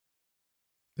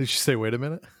Did you say, wait a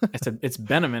minute? It's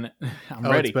been a minute. I'm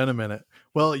Oh, ready. it's been a minute.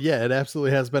 Well, yeah, it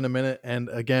absolutely has been a minute. And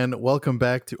again, welcome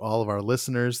back to all of our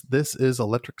listeners. This is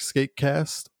Electric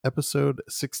Skatecast, episode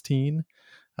 16.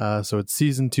 So it's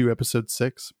season 2, episode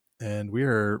 6. And we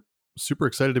are super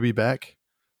excited to be back.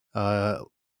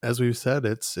 As we've said,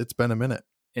 it's been a minute.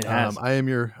 It has. I am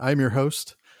your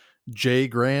host, Jay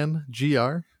Gran,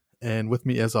 GR. And with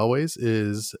me, as always,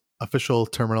 is official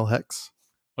Terminal Hex.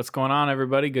 What's going on,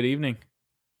 everybody? Good evening.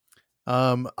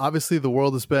 Obviously the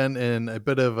world has been in a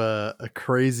bit of a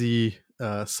crazy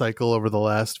cycle over the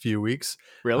last few weeks.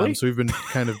 Really? So we've been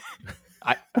kind of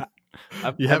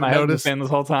You haven't noticed this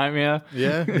whole time, yeah?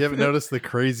 Yeah, you haven't noticed the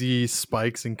crazy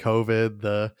spikes in COVID,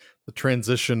 the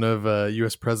transition of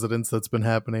US presidents that's been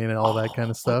happening and all that kind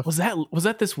of stuff. Was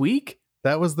that this week?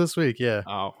 That was this week, yeah.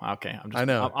 Oh, okay. I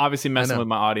know. I'm obviously messing with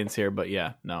my audience here, but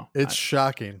yeah, no. It's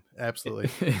shocking,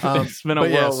 absolutely. It's been a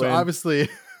whirlwind. Yeah, so obviously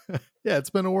yeah,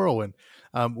 it's been a whirlwind.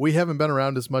 We haven't been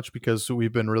around as much because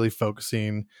we've been really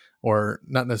focusing, or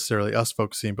not necessarily us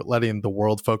focusing, but letting the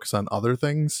world focus on other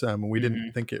things. We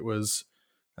didn't think it was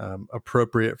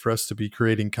appropriate for us to be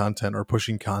creating content or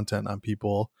pushing content on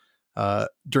people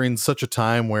during such a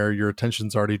time where your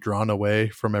attention's already drawn away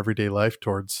from everyday life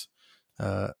towards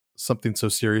something so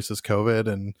serious as COVID,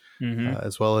 and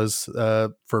as well as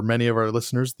for many of our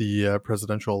listeners, the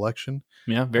presidential election.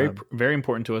 Yeah, very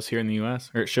important to us here in the U.S.,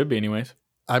 or it should be, anyways.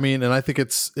 I mean, and I think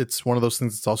it's one of those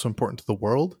things that's also important to the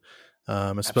world,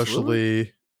 especially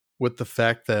Absolutely. with the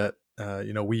fact that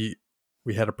we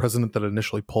had a president that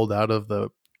initially pulled out of the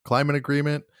climate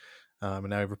agreement, and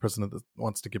now we have a president that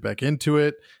wants to get back into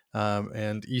it.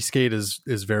 And Eastgate is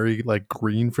very like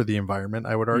green for the environment,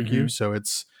 I would argue. So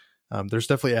it's there's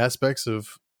definitely aspects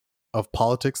of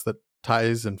politics that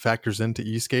ties and factors into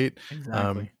Eastgate.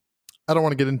 Exactly. I don't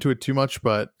want to get into it too much,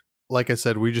 but like I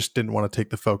said, we just didn't want to take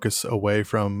the focus away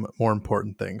from more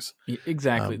important things.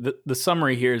 Exactly. The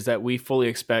summary here is that we fully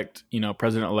expect,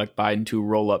 President-elect Biden to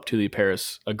roll up to the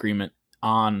Paris Agreement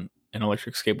on an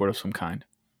electric skateboard of some kind.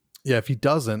 Yeah, if he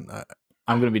doesn't,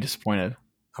 I'm going to be disappointed.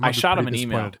 I shot him an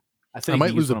email. I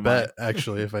might lose a bet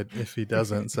actually if he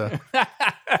doesn't. So.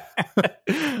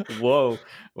 Whoa!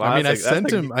 Wow, I mean, I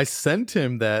sent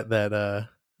him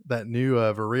that new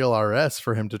Varial RS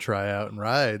for him to try out and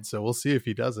ride. So we'll see if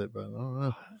he does it. But I don't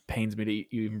know. Pains me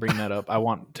to even bring that up. I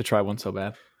want to try one so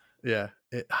bad. Yeah,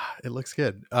 it looks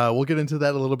good. We'll get into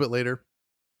that a little bit later.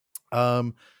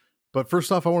 But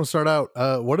first off, I want to start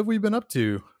out. What have we been up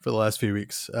to for the last few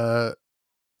weeks?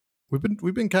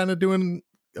 We've been kind of doing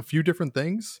a few different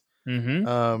things.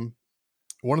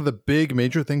 One of the big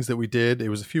major things that we did, it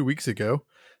was a few weeks ago.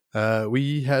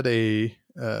 We had a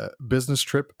business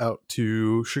trip out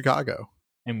to Chicago,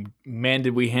 and man,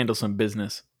 did we handle some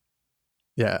business.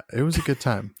 Yeah, it was a good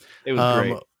time. It was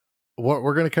great. What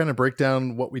we're going to kind of break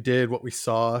down what we did, what we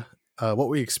saw, what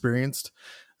we experienced,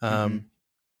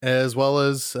 as well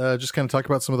as just kind of talk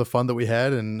about some of the fun that we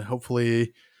had, and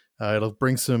hopefully it'll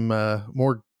bring some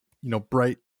more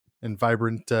bright and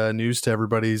vibrant news to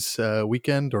everybody's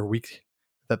weekend or week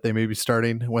that they may be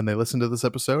starting when they listen to this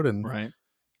episode. And right.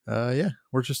 Yeah,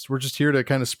 we're just here to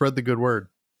kind of spread the good word.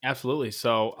 Absolutely.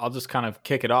 So I'll just kind of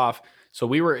kick it off. So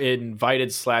we were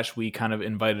invited / we kind of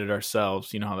invited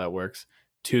ourselves, you know how that works,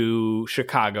 to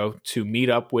Chicago to meet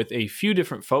up with a few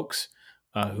different folks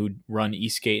who run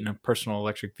Eastgate and personal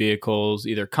electric vehicles,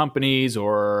 either companies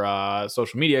or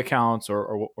social media accounts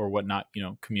or whatnot,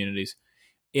 communities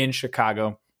in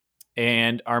Chicago.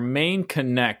 And our main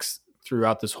connects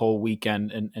throughout this whole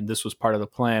weekend, and this was part of the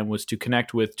plan, was to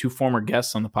connect with two former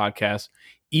guests on the podcast,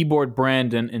 eBoard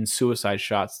Brandon and Suicide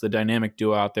Shots, the dynamic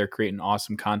duo out there creating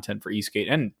awesome content for Eastgate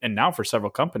and now for several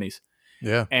companies.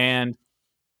 Yeah. And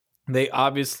they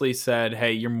obviously said,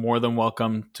 hey, you're more than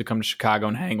welcome to come to Chicago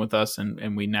and hang with us.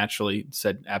 And we naturally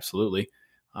said, absolutely.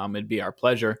 It'd be our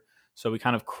pleasure. So we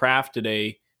kind of crafted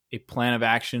a plan of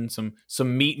action, some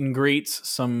meet and greets,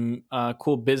 some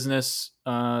cool business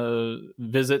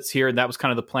visits here. That was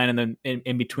kind of the plan. And then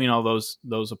in between all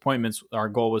those appointments, our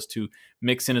goal was to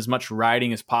mix in as much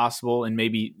riding as possible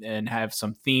and have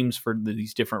some themes for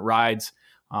these different rides,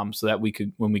 so that we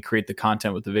could, when we create the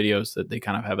content with the videos, that they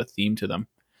kind of have a theme to them.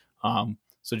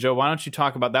 So Joe, why don't you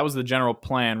talk about, that was the general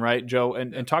plan, right, Joe?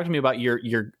 And talk to me about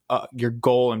your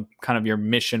goal and kind of your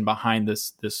mission behind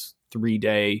this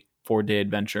 3-day, 4-day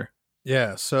adventure.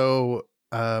 Yeah. So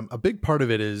a big part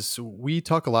of it is we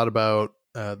talk a lot about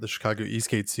the Chicago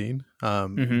Eastgate scene.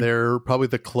 They're probably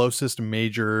the closest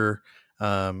major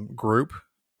group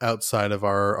outside of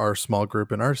our small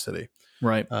group in our city.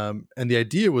 Right. And the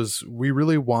idea was we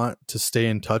really want to stay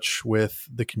in touch with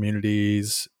the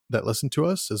communities that listen to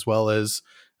us, as well as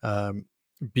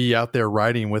be out there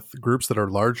riding with groups that are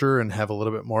larger and have a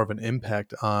little bit more of an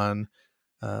impact on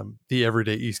the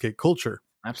everyday e-skate culture.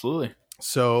 Absolutely.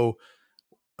 So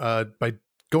by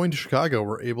going to Chicago,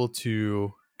 we're able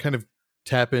to kind of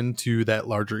tap into that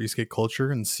larger e-skate culture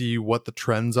and see what the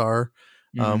trends are.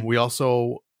 We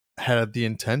also had the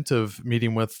intent of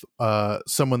meeting with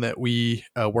someone that we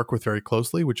work with very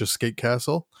closely, which is Skate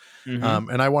Castle.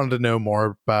 And I wanted to know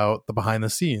more about the behind the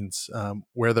scenes,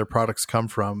 where their products come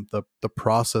from, the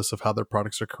process of how their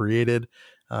products are created,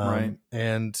 right,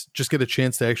 and just get a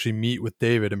chance to actually meet with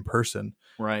David in person.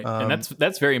 Right. And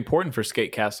that's very important for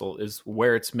Skate Castle, is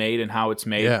where it's made and how it's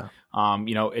made. Yeah.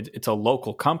 It's a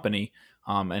local company.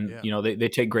 They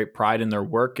take great pride in their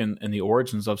work and the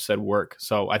origins of said work.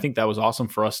 So I think that was awesome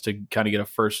for us to kind of get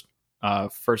a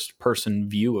first person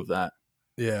view of that.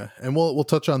 Yeah. And we'll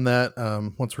touch on that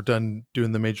once we're done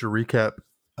doing the major recap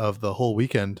of the whole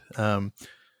weekend.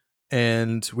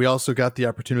 And we also got the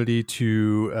opportunity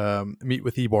to meet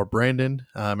with Ybor Brandon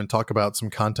and talk about some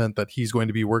content that he's going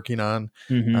to be working on,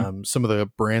 some of the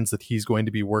brands that he's going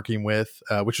to be working with,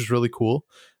 which is really cool.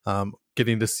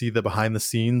 Getting to see the behind the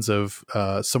scenes of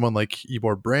someone like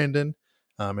Ybor Brandon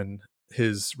and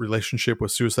his relationship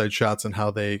with Suicide Shots and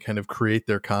how they kind of create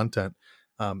their content.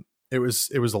 It was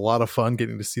a lot of fun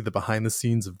getting to see the behind the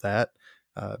scenes of that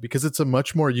because it's a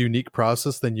much more unique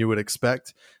process than you would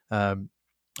expect.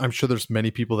 I'm sure there's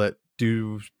many people that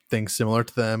do things similar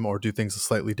to them or do things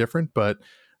slightly different, but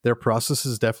their process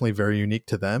is definitely very unique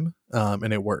to them,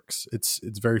 and it works. It's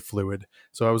very fluid.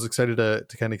 So I was excited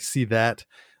to kind of see that.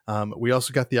 We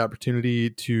also got the opportunity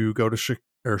to go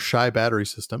to Shy Battery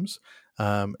Systems,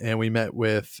 and we met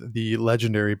with the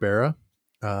legendary Barra.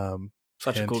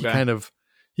 Such a cool guy.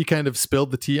 He kind of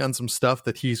spilled the tea on some stuff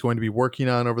that he's going to be working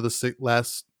on over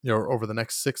over the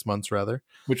next 6 months, rather.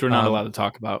 Which we're not allowed to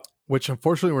talk about. Which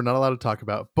unfortunately we're not allowed to talk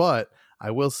about. But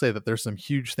I will say that there's some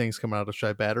huge things coming out of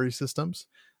Shy Battery Systems,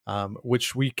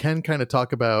 which we can kind of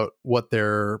talk about what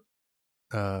their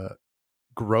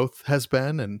growth has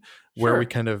been and where we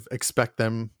kind of expect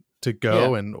them to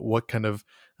go and what kind of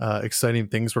exciting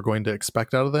things we're going to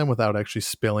expect out of them without actually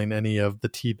spilling any of the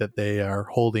tea that they are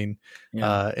holding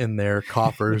in their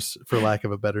coffers, for lack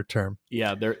of a better term.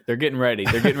 Yeah, they're getting ready.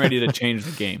 They're getting ready to change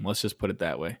the game. Let's just put it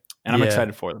that way. And I'm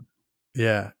excited for them.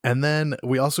 Yeah. And then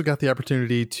we also got the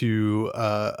opportunity to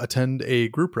attend a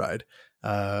group ride,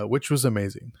 which was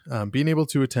amazing. Being able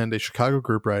to attend a Chicago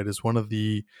group ride is one of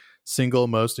the single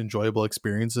most enjoyable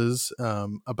experiences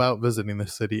about visiting the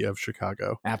city of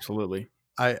Chicago. Absolutely.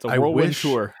 It's a whirlwind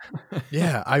tour.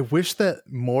 Yeah, I wish that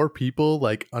more people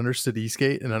like understood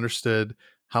e-skate and understood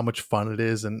how much fun it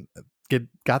is and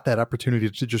got that opportunity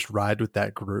to just ride with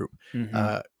that group.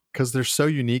 Because they're so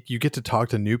unique. You get to talk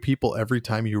to new people every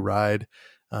time you ride.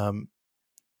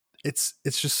 It's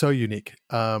just so unique.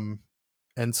 And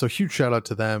so huge shout out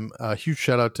to them. Huge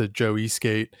shout out to Joe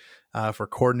E-Skate for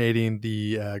coordinating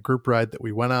the group ride that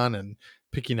we went on and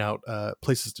picking out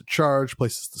places to charge,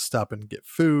 places to stop and get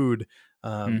food.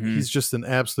 He's just an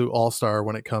absolute all-star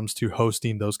when it comes to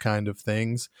hosting those kind of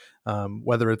things,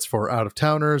 whether it's for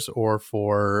out-of-towners or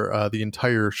for the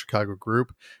entire Chicago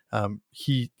group.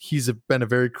 He's been a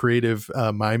very creative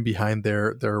mind behind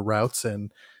their routes,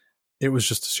 and it was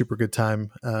just a super good time.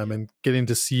 And getting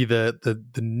to see the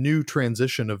new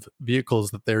transition of vehicles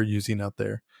that they're using out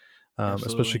there,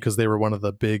 especially because they were one of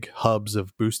the big hubs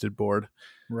of Boosted Board.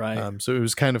 Right. So it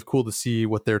was kind of cool to see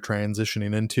what they're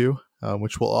transitioning into,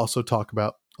 which we'll also talk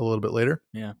about a little bit later.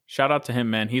 Yeah. Shout out to him,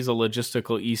 man. He's a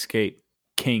logistical e-skate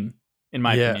king, in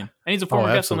my opinion. And he's a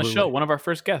former guest on the show, one of our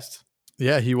first guests.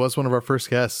 Yeah, he was one of our first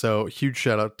guests. So huge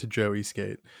shout out to Joe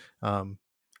E-Skate.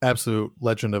 Absolute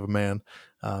legend of a man.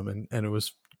 And it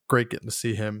was great getting to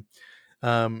see him.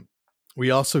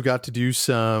 We also got to do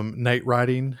some night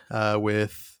riding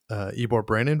with Ybor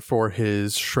Brandon for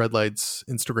his Shredlights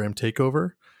Instagram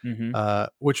takeover,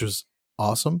 which was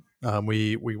awesome.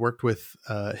 We worked with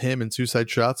him and Suicide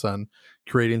Shots on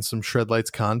creating some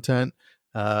Shredlights content,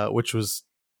 which was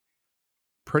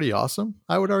pretty awesome,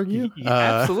 I would argue.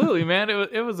 Absolutely, man.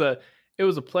 It was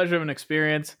a pleasure of an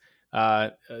experience.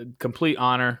 A complete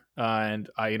honor, and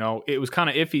it was kind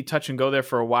of iffy, touch and go there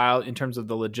for a while in terms of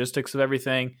the logistics of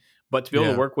everything. But to be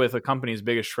able to work with a company as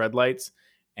big as Shredlights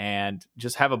and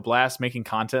just have a blast making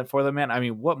content for them, man. I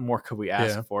mean, what more could we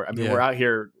ask for? I mean, we're out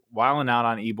here wilding out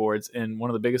on e-boards in one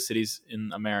of the biggest cities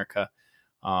in America,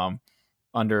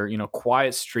 under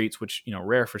quiet streets, which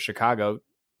rare for Chicago,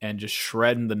 and just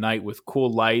shredding the night with cool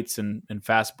lights and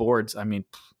fast boards. I mean,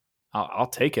 I'll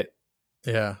take it.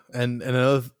 Yeah. And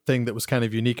another thing that was kind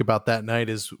of unique about that night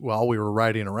is while we were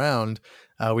riding around,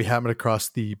 we happened across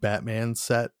the Batman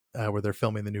set where they're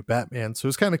filming the new Batman. So it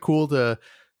was kind of cool to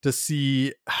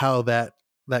see how that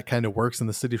kind of works in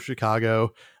the city of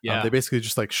Chicago. Yeah. They basically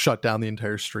just like shut down the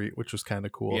entire street, which was kind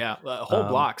of cool. Yeah, whole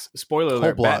blocks. Spoiler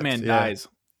alert: Batman dies.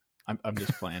 I'm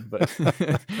just playing, but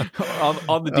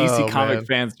all the DC comic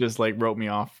fans just like wrote me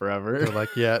off forever. They're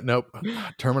like, yeah, nope,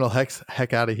 Terminal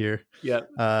heck out of here.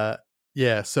 Yeah.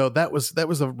 Yeah. So that was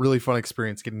a really fun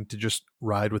experience, getting to just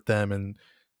ride with them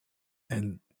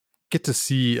and get to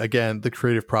see again the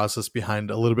creative process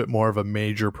behind a little bit more of a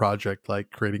major project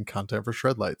like creating content for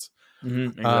Shredlights.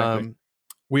 Exactly.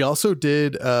 We also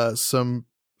did some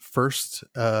first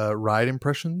ride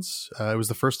impressions. It was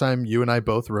the first time you and I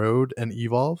both rode an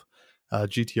Evolve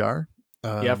GTR.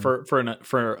 For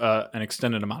an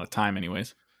extended amount of time,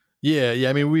 anyways. Yeah.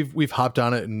 I mean, we've hopped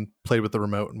on it and played with the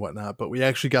remote and whatnot, but we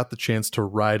actually got the chance to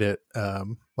ride it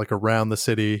like around the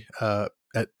city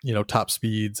at top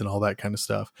speeds and all that kind of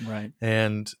stuff. Right.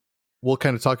 And we'll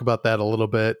kind of talk about that a little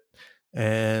bit.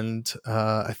 And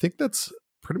I think that's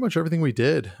pretty much everything we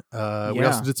did. We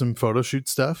also did some photo shoot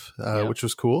stuff, which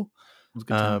was cool. It was a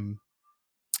good time.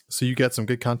 So you got some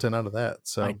good content out of that.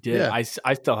 So I did. Yeah. I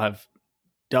still have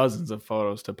dozens of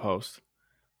photos to post.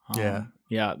 Yeah.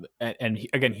 And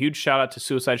again, huge shout out to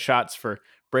Suicide Shots for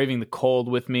braving the cold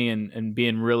with me and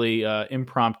being really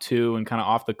impromptu and kind of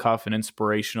off the cuff and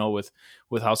inspirational with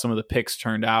how some of the pics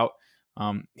turned out.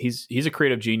 He's a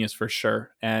creative genius for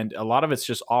sure. And a lot of it's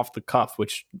just off the cuff,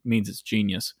 which means it's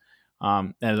genius.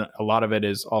 And a lot of it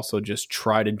is also just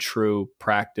tried and true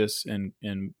practice and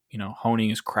honing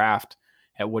his craft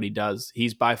at what he does.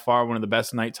 He's by far one of the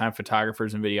best nighttime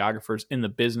photographers and videographers in the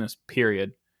business,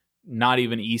 period. Not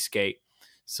even Eastgate.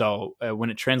 So when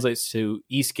it translates to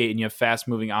Eastgate and you have fast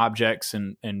moving objects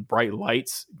and bright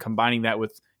lights, combining that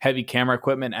with heavy camera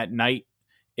equipment at night,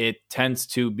 it tends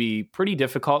to be pretty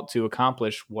difficult to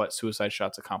accomplish what Suicide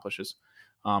Shots accomplishes.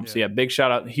 So big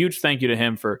shout out, huge thank you to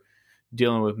him for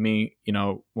dealing with me,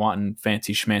 wanting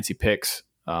fancy schmancy pics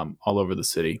all over the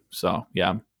city. So yeah,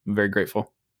 I'm very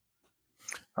grateful.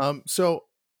 So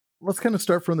let's kind of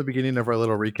start from the beginning of our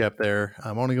little recap there.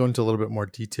 I want to go into a little bit more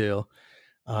detail.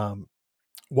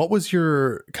 What was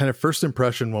your kind of first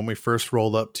impression when we first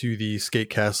rolled up to the Skate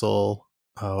Castle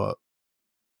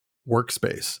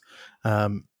workspace?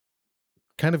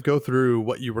 Kind of go through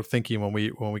what you were thinking when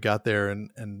we got there,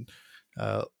 and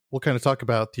we'll kind of talk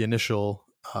about the initial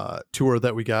tour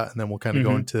that we got, and then we'll kind of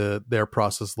go into their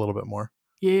process a little bit more.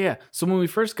 Yeah. So when we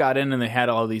first got in and they had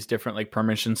all these different like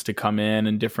permissions to come in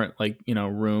and different like,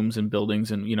 rooms and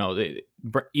buildings and,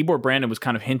 Ybor Brandon was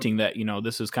kind of hinting that,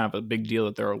 this is kind of a big deal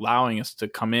that they're allowing us to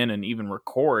come in and even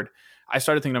record. I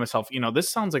started thinking to myself,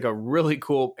 this sounds like a really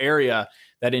cool area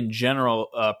that in general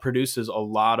produces a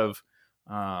lot of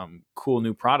cool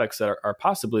new products that are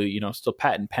possibly, still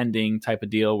patent pending type of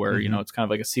deal where, it's kind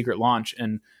of like a secret launch.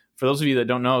 And for those of you that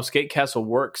don't know, Skate Castle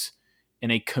works in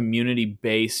a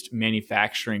community-based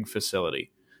manufacturing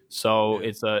facility. So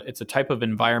it's a type of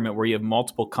environment where you have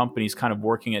multiple companies kind of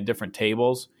working at different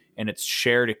tables, and it's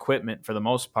shared equipment for the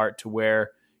most part to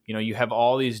where, you have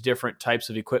all these different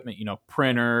types of equipment,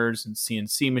 printers and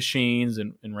CNC machines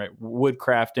and wood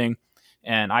crafting.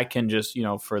 And I can just,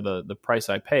 for the price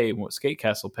I pay, what Skate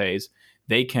Castle pays,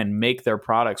 they can make their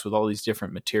products with all these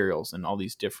different materials and all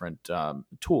these different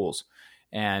tools,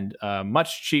 and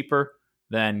much cheaper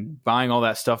than buying all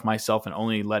that stuff myself and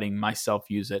only letting myself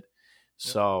use it.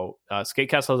 So Skate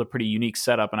Castle has a pretty unique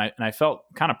setup, and I felt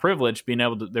kind of privileged being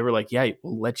able to. They were like, "Yeah,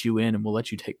 we'll let you in and we'll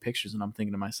let you take pictures." And I'm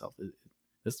thinking to myself,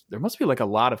 there must be like a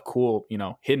lot of cool,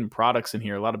 hidden products in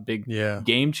here, a lot of big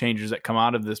game changers that come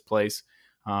out of this place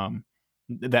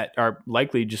that are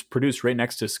likely just produced right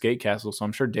next to Skate Castle. So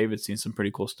I'm sure David's seen some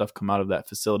pretty cool stuff come out of that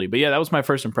facility. But yeah, that was my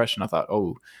first impression. I thought,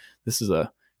 oh, this is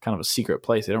a kind of a secret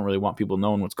place. They don't really want people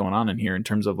knowing what's going on in here in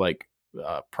terms of like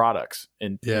products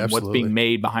and what's being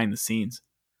made behind the scenes.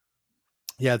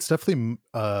 Yeah, it's definitely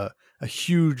a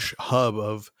huge hub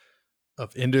of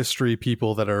industry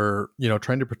people that are,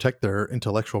 trying to protect their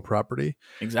intellectual property.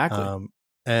 Exactly.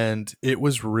 And it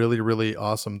was really, really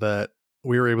awesome that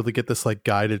we were able to get this like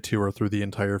guided tour through the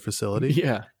entire facility.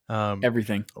 Yeah.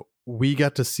 Everything. We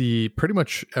got to see pretty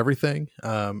much everything,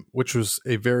 which was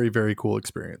a very, very cool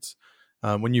experience.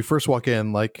 When you first walk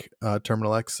in, like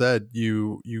Terminal X said,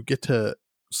 you get to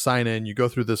sign in, you go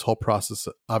through this whole process.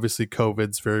 Obviously,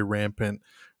 COVID's very rampant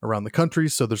around the country,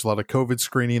 so there's a lot of COVID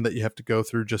screening that you have to go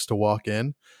through just to walk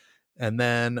in. And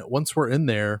then once we're in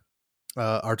there,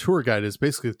 our tour guide is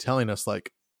basically telling us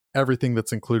like everything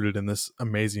that's included in this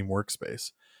amazing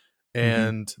workspace.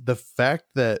 And the fact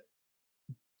that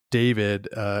David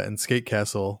and Skate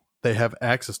Castle, they have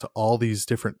access to all these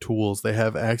different tools. They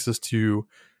have access to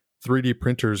 3D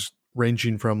printers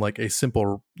ranging from like a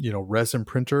simple, resin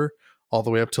printer all the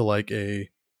way up to like it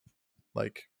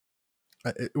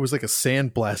was like a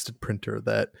sandblasted printer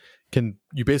that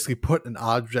you basically put an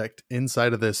object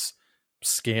inside of this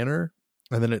scanner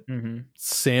and then it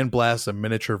sandblasts a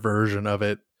miniature version of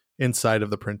it inside of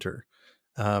the printer.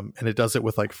 And it does it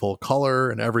with like full color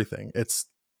and everything.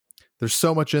 There's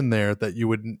so much in there that you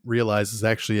wouldn't realize is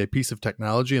actually a piece of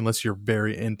technology unless you're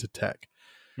very into tech.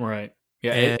 Right.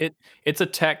 Yeah. It's a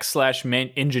tech /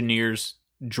 engineer's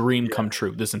dream come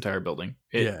true. This entire building.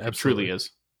 It truly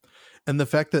is. And the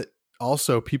fact that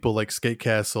also people like Skate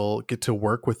Castle get to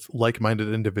work with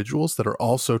like-minded individuals that are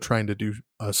also trying to do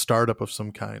a startup of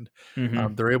some kind.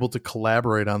 They're able to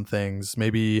collaborate on things.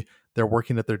 Maybe they're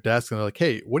working at their desk and they're like,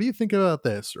 hey, what do you think about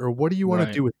this? Or what do you want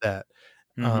to do with that?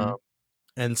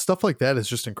 And stuff like that is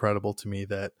just incredible to me,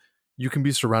 that you can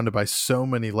be surrounded by so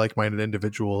many like-minded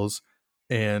individuals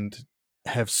and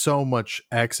have so much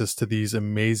access to these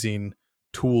amazing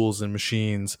tools and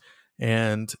machines.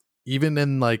 And even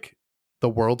in like the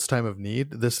world's time of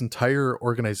need, this entire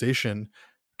organization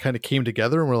kind of came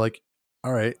together and we're like,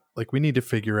 all right, like we need to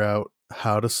figure out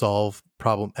how to solve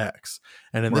problem X.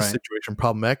 And in this situation,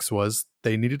 problem X was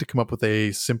they needed to come up with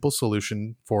a simple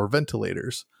solution for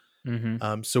ventilators.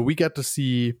 So we got to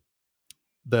see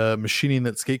the machining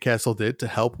that Skate Castle did to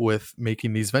help with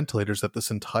making these ventilators that this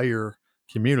entire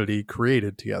community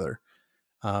created together.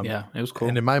 It was cool.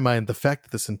 And in my mind, the fact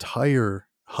that this entire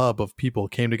hub of people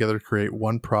came together to create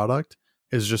one product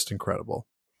is just incredible.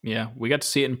 Yeah, we got to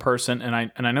see it in person,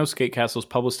 and I know Skate Castle's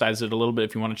publicized it a little bit.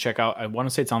 If you want to check out, I want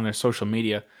to say it's on their social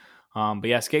media. But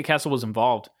yeah, Skate Castle was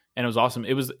involved, and it was awesome.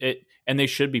 And they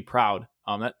should be proud.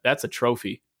 That's a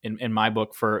trophy in my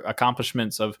book for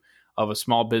accomplishments of a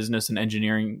small business and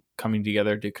engineering coming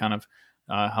together to kind of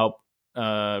help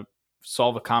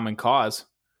solve a common cause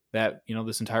that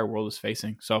this entire world is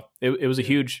facing. So it was a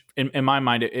huge, in my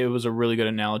mind, it was a really good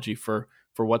analogy for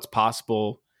what's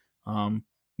possible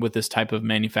with this type of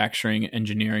manufacturing,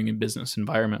 engineering, and business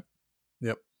environment.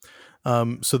 Yep.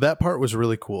 So that part was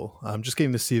really cool. Just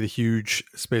getting to see the huge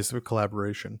space of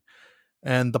collaboration.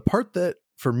 And the part that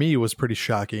for me was pretty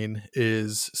shocking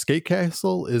is Skate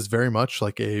Castle is very much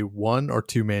like a 1 or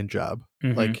 2 man job.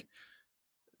 Like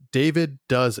David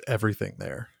does everything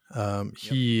there.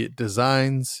 He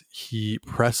designs, he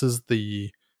presses the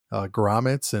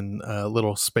grommets and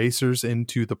little spacers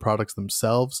into the products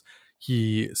themselves.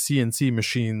 He CNC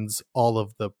machines all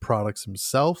of the products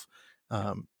himself.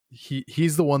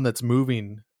 He's the one that's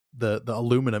moving the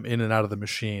aluminum in and out of the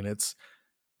machine. It's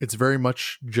very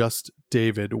much just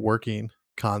David working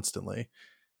constantly.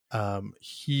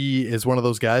 He is one of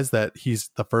those guys that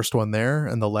he's the first one there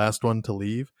and the last one to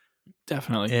leave.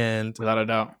 Definitely. And without a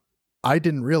doubt. I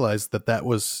didn't realize that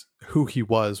was who he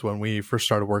was when we first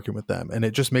started working with them. And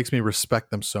it just makes me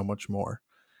respect them so much more.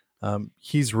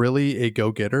 He's really a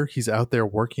go-getter. He's out there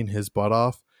working his butt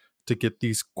off to get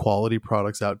these quality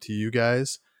products out to you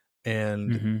guys.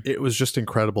 And it was just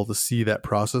incredible to see that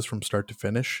process from start to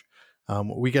finish.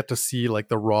 We got to see like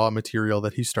the raw material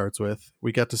that he starts with.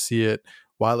 We got to see it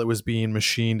while it was being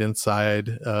machined inside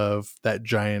of that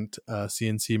giant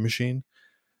CNC machine.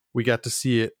 We got to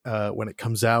see it when it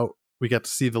comes out. We got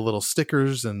to see the little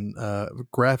stickers and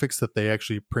graphics that they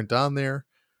actually print on there.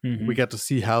 We got to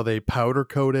see how they powder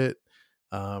coat it.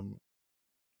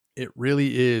 It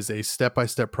really is a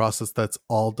step-by-step process that's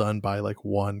all done by like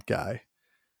one guy.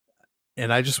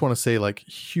 And I just want to say like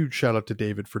huge shout out to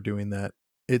David for doing that.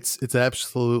 It's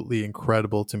absolutely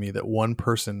incredible to me that one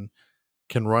person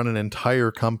can run an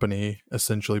entire company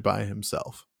essentially by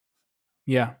himself.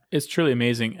 Yeah, it's truly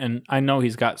amazing. And I know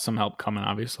he's got some help coming,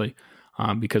 obviously,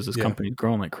 because this company's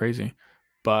growing like crazy.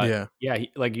 But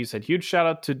like you said, huge shout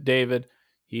out to David.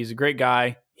 He's a great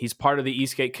guy. He's part of the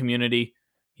Eastgate community.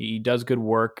 He does good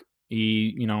work.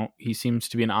 He seems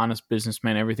to be an honest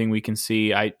businessman. Everything we can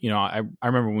see. I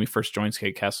remember when we first joined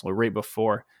Skate Castle, right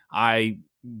before I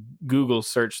Google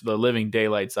searched the living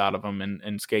daylights out of him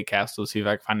and Skate Castle to see if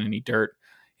I could find any dirt,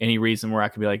 any reason where I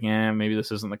could be like, maybe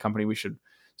this isn't the company we should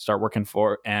start working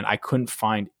for. And I couldn't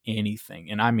find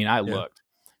anything. And I mean, I looked.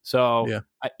 So,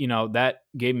 that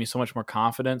gave me so much more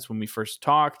confidence when we first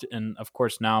talked. And of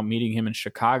course, now meeting him in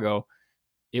Chicago,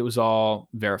 it was all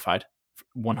verified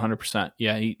 100%.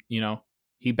 Yeah.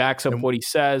 He backs up what he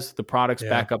says. The products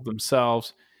back up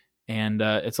themselves. And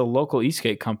it's a local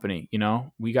Eastgate company.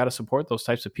 We got to support those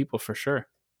types of people for sure.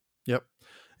 Yep.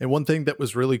 And one thing that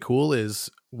was really cool is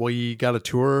we got a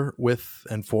tour with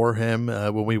and for him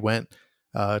when we went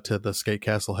to the Skate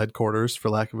Castle headquarters, for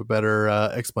lack of a better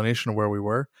explanation of where we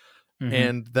were.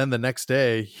 And then the next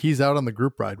day, he's out on the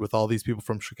group ride with all these people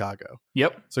from Chicago.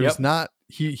 Yep. So he's not,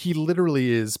 he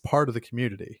literally is part of the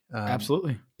community.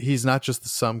 Absolutely. He's not just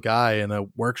some guy in a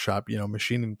workshop,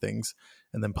 machining things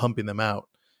and then pumping them out.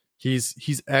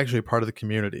 He's actually part of the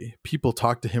community. People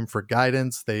talk to him for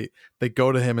guidance. They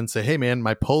go to him and say, "Hey man,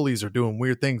 my pulleys are doing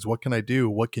weird things. What can I do?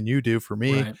 What can you do for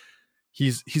me?" Right.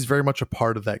 He's very much a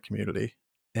part of that community.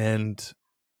 And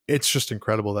it's just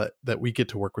incredible that we get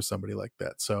to work with somebody like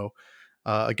that. So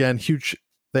again, huge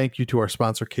thank you to our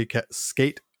sponsor,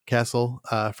 Skate Castle,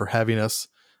 for having us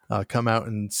come out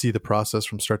and see the process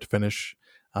from start to finish.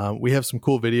 We have some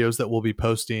cool videos that we'll be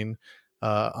posting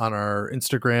on our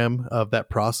Instagram of that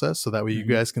process, so that way you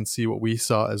guys can see what we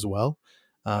saw as well.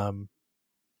 And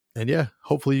yeah,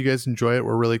 hopefully you guys enjoy it.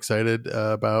 We're really excited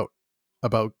about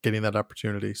getting that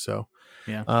opportunity. So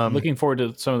yeah, looking forward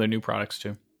to some of their new products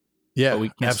too. Yeah,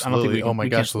 absolutely. Oh my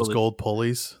gosh, those gold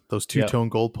pulleys, those two-tone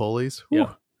gold pulleys.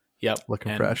 Yep. Yep.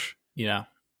 Looking fresh. Yeah.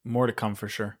 More to come for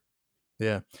sure.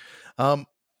 Yeah.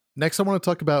 Next, I want to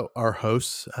talk about our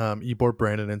hosts, Ebor,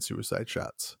 Brandon, and Suicide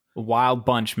Shots. Wild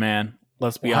bunch, man.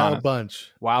 Let's be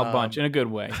honest. Wild bunch in a good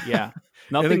way. Yeah.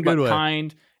 Nothing but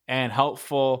kind and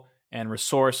helpful and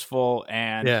resourceful,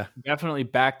 and definitely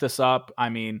backed us up. I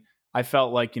mean, I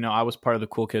felt like, I was part of the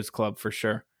Cool Kids Club for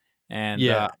sure. And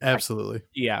absolutely.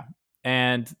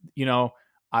 And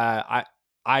I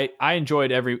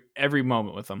enjoyed every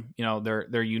moment with them.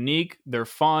 They're unique, they're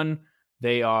fun,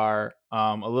 they are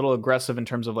a little aggressive in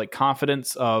terms of like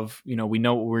confidence of, we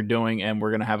know what we're doing and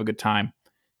we're going to have a good time.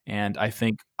 And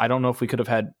I don't know if we could have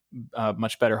had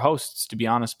much better hosts, to be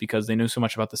honest, because they knew so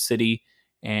much about the city.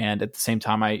 And at the same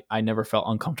time, I never felt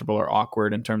uncomfortable or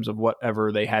awkward in terms of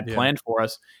whatever they had planned for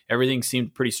us. Everything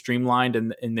seemed pretty streamlined,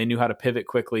 and they knew how to pivot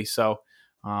quickly. So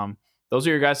those are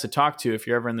your guys to talk to if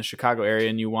you're ever in the Chicago area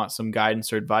and you want some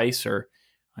guidance or advice or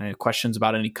questions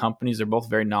about any companies. They're both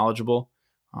very knowledgeable.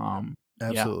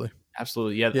 Absolutely.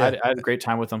 Absolutely. Yeah. I had a great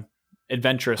time with them.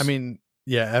 Adventurous. I mean,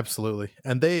 yeah, absolutely.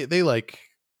 And they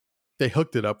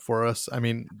hooked it up for us. I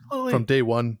mean, from day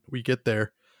one, we get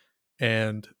there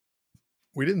and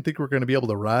we didn't think we were going to be able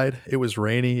to ride. It was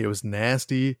rainy. It was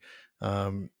nasty.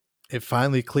 It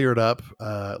finally cleared up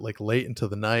like late into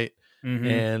the night.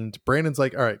 And Brandon's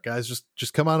like, "All right, guys,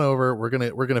 just come on over. We're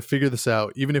gonna figure this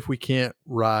out. Even if we can't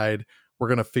ride, we're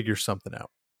gonna figure something out."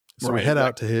 So we head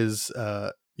out to his,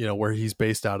 where he's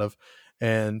based out of,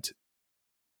 and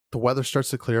the weather starts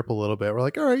to clear up a little bit. We're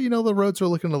like, "All right, the roads are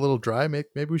looking a little dry.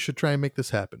 Maybe we should try and make this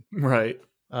happen." Right.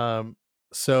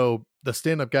 So the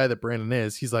stand-up guy that Brandon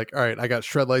is, he's like, "All right, I got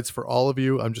shred lights for all of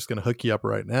you. I'm just gonna hook you up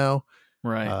right now.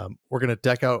 Right. We're gonna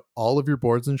deck out all of your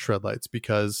boards and shred lights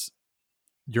because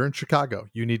you're in Chicago.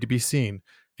 You need to be seen."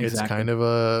 Exactly. It's kind of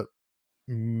a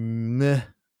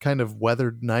kind of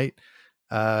weathered night.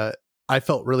 I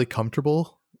felt really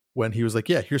comfortable when he was like,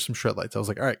 "Yeah, here's some shred lights." I was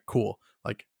like, "All right, cool."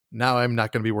 Like now I'm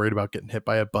not going to be worried about getting hit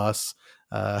by a bus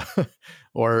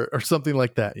or something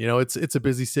like that. It's a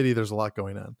busy city. There's a lot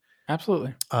going on.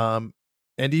 Absolutely. And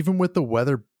even with the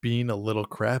weather being a little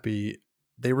crappy,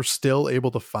 they were still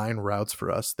able to find routes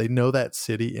for us. They know that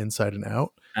city inside and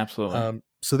out. Absolutely.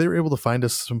 So they were able to find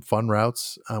us some fun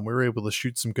routes. We were able to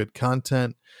shoot some good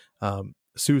content.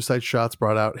 Suicide Shots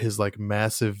brought out his like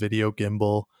massive video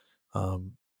gimbal,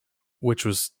 which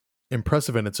was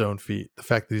impressive in its own feat. The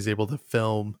fact that he's able to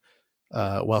film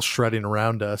while shredding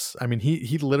around us. I mean,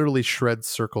 he literally shreds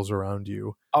circles around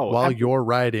you while you're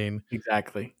riding.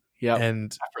 Exactly. Yeah.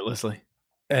 And effortlessly.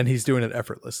 And he's doing it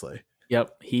effortlessly.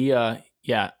 Yep. He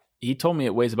told me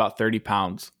it weighs about 30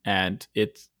 pounds and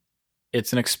it's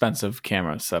an expensive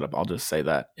camera setup. I'll just say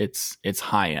that it's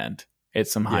high end.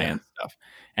 It's some high end stuff.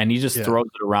 And he just throws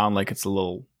it around like it's a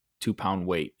little 2-pound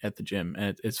weight at the gym.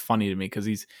 And it's funny to me because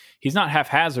he's not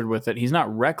haphazard with it. He's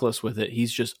not reckless with it.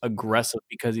 He's just aggressive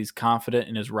because he's confident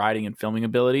in his riding and filming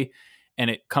ability.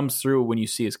 And it comes through when you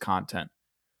see his content.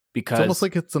 Because it's almost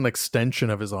like it's an extension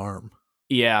of his arm.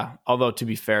 Yeah. Although to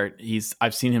be fair,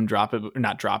 I've seen him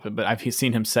not drop it, but I've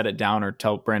seen him set it down or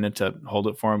tell Brandon to hold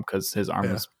it for him because his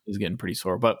arm is getting pretty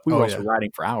sore. But we were also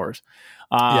riding for hours.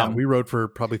 We rode for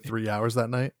probably 3 hours that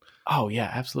night. Oh yeah,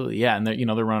 absolutely. Yeah. And they're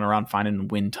running around finding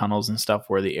wind tunnels and stuff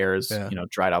where the air is,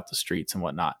 dried out the streets and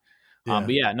whatnot. But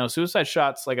Suicide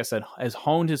Shots, like I said, has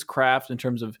honed his craft in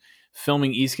terms of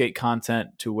filming Eastgate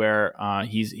content to where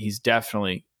he's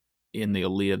definitely in the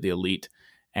elite of the elite.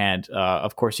 And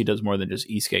of course, he does more than just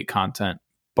Eastgate content.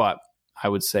 But I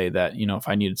would say that if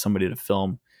I needed somebody to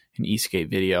film an Eastgate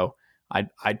video,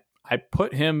 I'd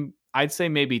put him. I'd say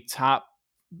maybe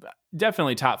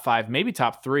definitely top 5, maybe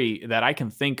top 3 that I can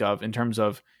think of in terms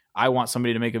of I want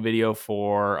somebody to make a video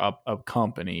for a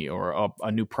company or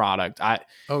a new product.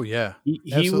 Oh yeah, He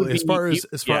would absolutely. be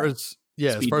As far as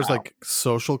dial. like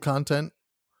social content,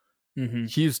 Mm-hmm.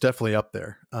 he's definitely up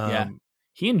there. Yeah.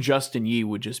 He and Justin Yee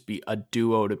would just be a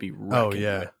duo to be Oh reckoned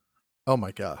yeah. Oh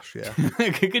my gosh, yeah.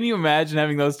 with. Can you imagine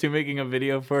having those two making a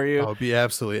video for you? Oh, it'd be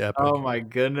absolutely epic. Oh my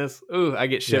goodness. Ooh, I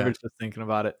get shivers just thinking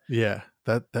about it. Yeah.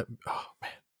 That oh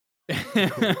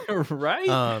man. Right?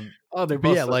 Oh, they're but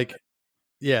both yeah, like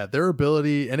yeah, their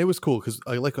ability, and it was cool because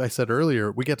like I said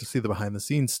earlier, we get to see the behind the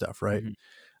scenes stuff, right?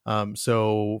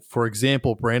 So for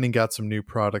example, Brandon got some new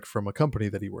product from a company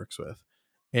that he works with.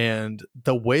 And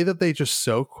the way that they just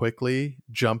so quickly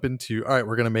jump into, all right,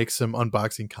 we're going to make some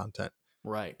unboxing content.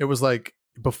 Right. It was like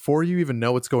before you even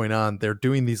know what's going on, they're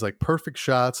doing these like perfect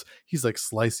shots. He's like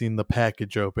slicing the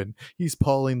package open. He's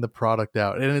pulling the product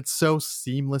out. And it's so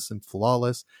seamless and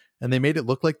flawless. And they made it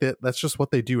look like that's just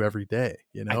what they do every day.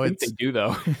 You know, I think they do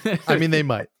though. I mean, they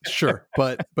might, sure.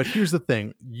 But here's the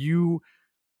thing. You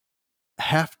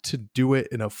have to do it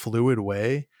in a fluid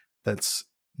way that's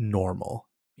normal.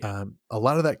 Yeah. A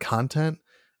lot of that content,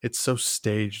 it's so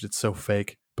staged, it's so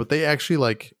fake, but they actually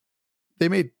like they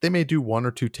may do one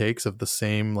or two takes of the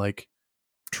same like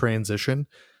transition,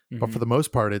 but for the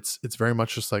most part it's very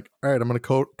much just like, all right, I'm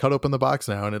gonna cut open the box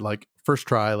now, and it like first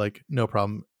try, like no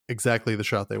problem, exactly the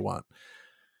shot they want.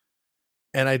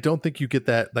 And I don't think you get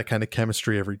that kind of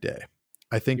chemistry every day.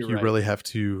 I think you really have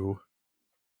to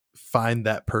find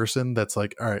that person that's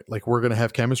like, all right, like we're gonna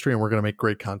have chemistry and we're gonna make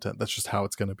great content. That's just how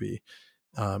it's gonna be.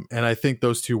 And I think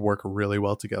those two work really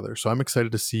well together. So I'm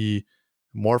excited to see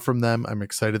more from them. I'm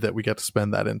excited that we get to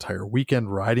spend that entire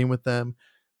weekend riding with them.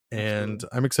 And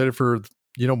absolutely. I'm excited for,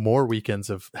 more weekends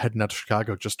of heading out to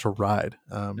Chicago just to ride.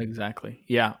 Exactly.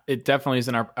 Yeah, it definitely is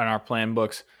in our plan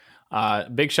books.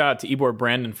 Big shout out to eBoard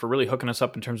Brandon for really hooking us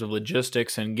up in terms of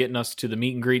logistics and getting us to the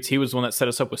meet and greets. He was the one that set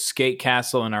us up with Skate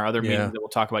Castle and our other meetings that we'll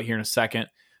talk about here in a second.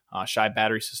 Shy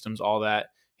Battery Systems, all that.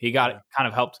 He got it, kind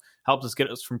of helped us get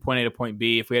us from point A to point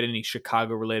B. If we had any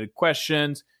Chicago related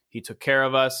questions, he took care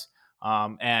of us.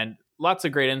 And lots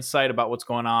of great insight about what's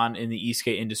going on in the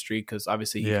e-skate industry, because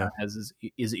obviously he kind of has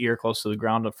his ear close to the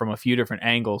ground from a few different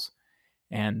angles.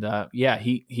 And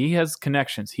he has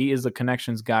connections. He is a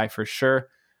connections guy for sure.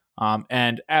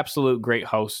 And absolute great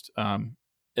host,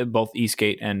 both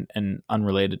e-skate and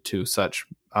unrelated to such.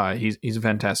 He's a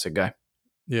fantastic guy.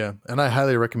 Yeah, and I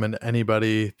highly recommend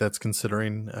anybody that's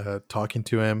considering talking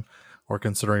to him or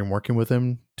considering working with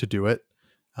him to do it.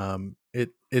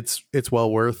 It's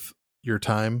well worth your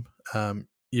time.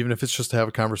 Even if it's just to have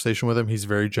a conversation with him, he's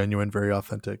very genuine, very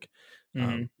authentic.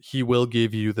 He will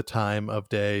give you the time of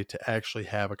day to actually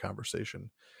have a conversation.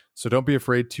 So don't be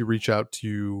afraid to reach out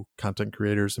to content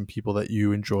creators and people that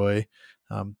you enjoy.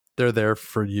 They're there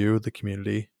for you, the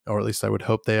community, or at least I would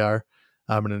hope they are.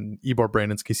 And in eBoard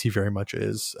Brandon's case, he very much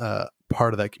is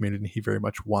part of that community, and he very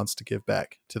much wants to give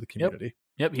back to the community.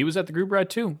 Yep. He was at the group ride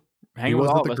too. He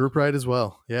was at the group ride as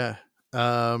well. Yeah.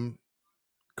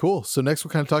 Cool. So next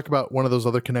we'll kind of talk about one of those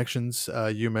other connections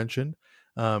you mentioned.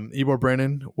 eBoard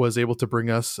Brandon was able to bring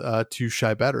us to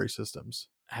Shy Battery Systems.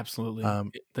 Absolutely.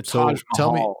 The Taj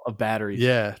Mahal of batteries.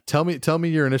 Yeah. Tell me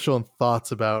your initial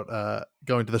thoughts about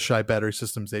going to the Shy Battery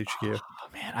Systems HQ. Oh,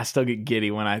 man, I still get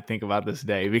giddy when I think about this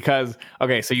day because,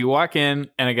 okay, so you walk in,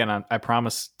 and again, I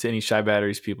promise to any Shy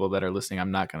Batteries people that are listening,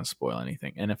 I'm not going to spoil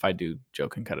anything. And if I do, Joe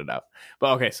can cut it out.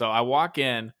 But okay, so I walk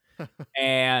in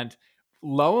and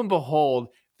lo and behold,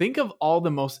 think of all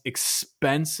the most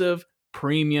expensive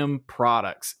premium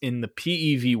products in the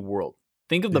PEV world.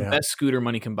 Think of the best scooter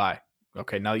money can buy.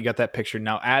 Okay, now you got that picture.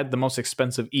 Now add the most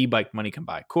expensive e-bike money can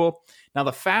buy. Cool. Now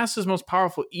the fastest, most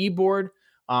powerful e-board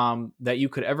that you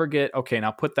could ever get. Okay,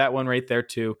 now put that one right there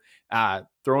too.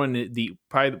 Throw in the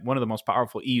probably one of the most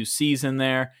powerful EUCs in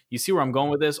there. You see where I'm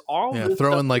going with this?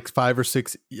 Throw in like 5 or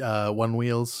 6 one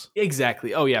wheels.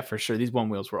 Exactly. Oh yeah, for sure. These one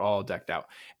wheels were all decked out.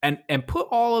 And put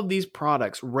all of these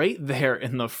products right there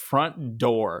in the front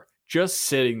door, just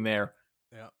sitting there.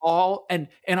 Yeah. All and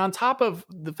on top of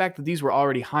the fact that these were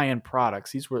already high-end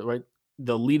products, these were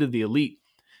the elite of the elite.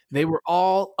 They were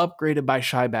all upgraded by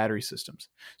Shy Battery Systems.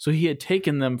 So he had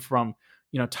taken them from,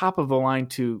 top of the line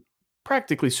to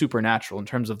practically supernatural in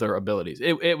terms of their abilities.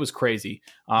 It was crazy.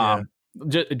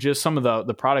 Just some of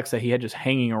the products that he had just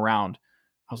hanging around.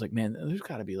 I was like, man, there's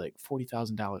got to be like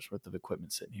 $40,000 worth of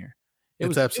equipment sitting here. It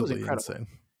was absolutely insane.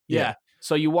 Yeah.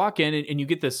 So you walk in and you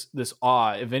get this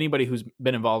awe. If anybody who's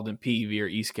been involved in PEV or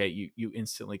e-skate, you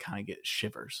instantly kind of get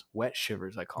shivers, wet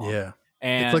shivers, I call them. Yeah.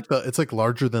 And it's like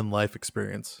larger than life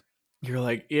experience. You're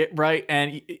like, right.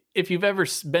 And if you've ever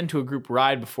been to a group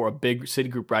ride before, a big city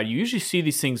group ride, you usually see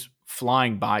these things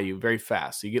flying by you very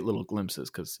fast. So you get little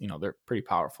glimpses because, they're pretty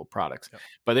powerful products. Yep.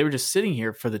 But they were just sitting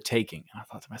here for the taking. And I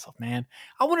thought to myself, man,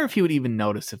 I wonder if he would even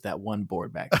notice if that one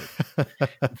board back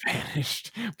there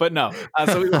vanished. But no.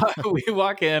 So we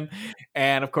walk in,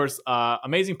 and of course,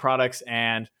 amazing products.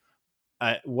 And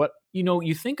what,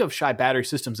 you think of Shy Battery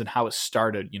Systems and how it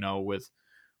started,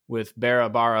 with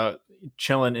Barra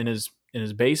chilling in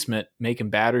his basement making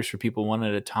batteries for people one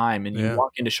at a time. And you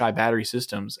walk into Shy Battery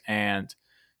Systems, and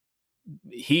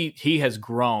he has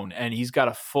grown, and he's got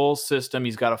a full system.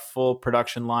 He's got a full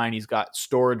production line. He's got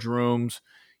storage rooms,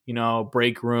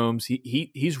 break rooms.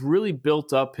 He's really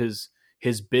built up his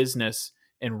business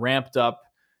and ramped up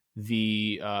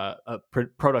the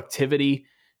productivity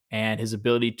and his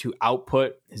ability to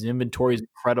output. His inventory is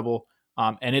incredible.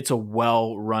 And it's a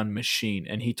well-run machine.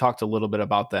 And he talked a little bit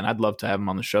about that. And I'd love to have him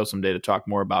on the show someday to talk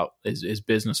more about his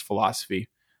business philosophy.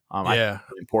 I think it's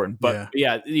really important. But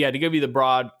yeah, to give you the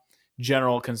broad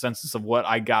general consensus of what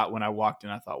I got when I walked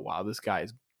in, I thought, wow, this guy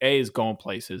is going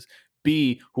places.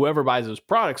 B, whoever buys those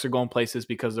products are going places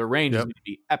because their range is going to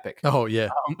be epic. Oh, yeah,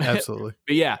 absolutely.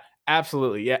 But yeah,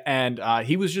 absolutely. Yeah. And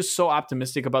he was just so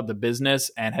optimistic about the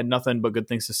business and had nothing but good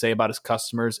things to say about his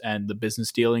customers and the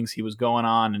business dealings he was going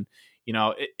on. And,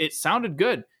 it sounded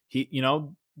good.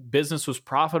 Business was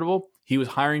profitable. He was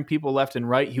hiring people left and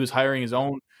right. He was hiring his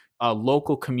own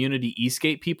local community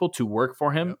e-skate people to work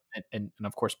for him and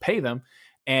of course pay them.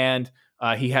 And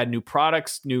he had new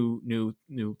products, new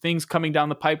things coming down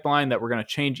the pipeline that were going to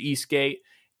change e-skate.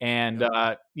 And,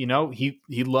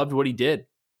 he loved what he did.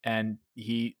 And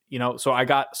so I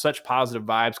got such positive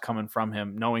vibes coming from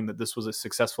him, knowing that this was a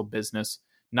successful business,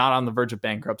 not on the verge of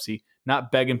bankruptcy,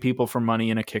 not begging people for money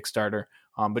in a Kickstarter,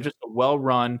 but just a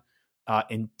well-run,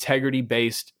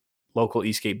 integrity-based local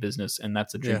e-skate business. And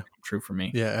that's a dream come true for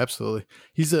me. Yeah, absolutely.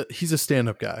 He's a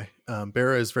stand-up guy.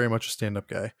 Barra is very much a stand-up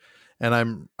guy. And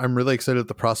I'm really excited at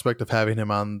the prospect of having him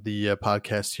on the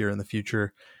podcast here in the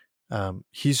future.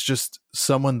 He's just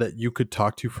someone that you could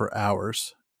talk to for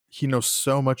hours. He knows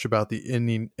so much about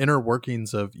the inner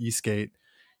workings of e-skate.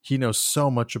 He knows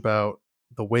so much about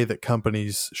the way that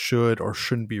companies should or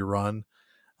shouldn't be run.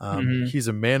 He's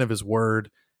a man of his word.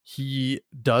 He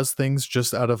does things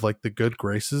just out of like the good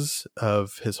graces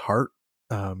of his heart.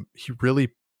 He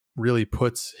really, really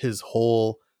puts his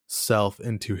whole self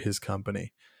into his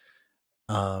company.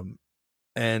 And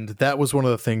that was one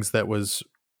of the things that was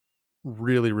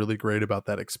really, really great about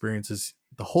that experience is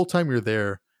the whole time you're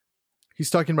there, he's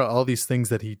talking about all these things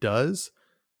that he does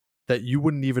that you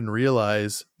wouldn't even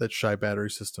realize that Shy Battery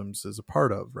Systems is a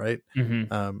part of, right?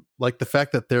 Like the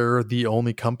fact that they're the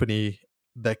only company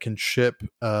that can ship,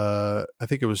 I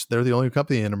think they're the only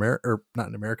company in America, or not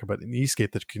in America, but in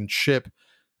e-skate that can ship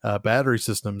battery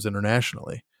systems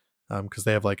internationally, because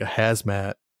they have like a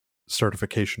hazmat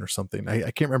certification or something.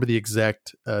 I can't remember the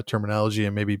exact terminology,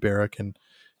 and maybe Barra can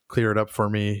clear it up for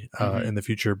me in the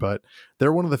future, but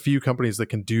they're one of the few companies that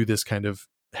can do this kind of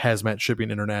hazmat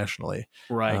shipping internationally.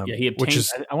 Right. Yeah. He obtained,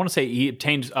 I want to say he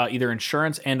obtained either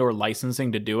insurance and or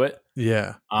licensing to do it.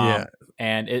 Yeah.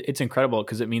 And it's incredible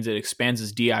because it means it expands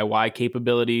his DIY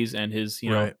capabilities and his,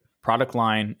 product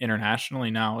line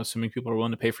internationally now, assuming people are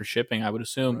willing to pay for shipping. I would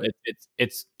assume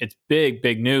it's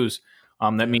big news.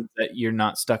 That means that you're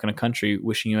not stuck in a country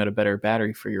wishing you had a better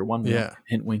battery for your one wheel. Yeah.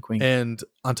 Hint, wink, wink. And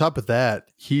on top of that,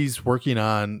 he's working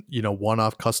on,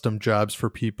 one-off custom jobs for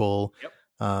people. Yep.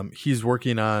 He's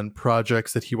working on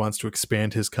projects that he wants to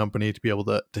expand his company to be able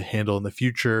to handle in the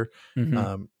future.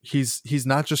 He's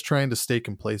not just trying to stay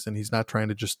complacent. He's not trying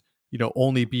to just,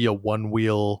 only be a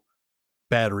one-wheel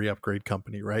battery upgrade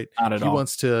company, right? Not at all.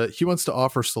 He wants to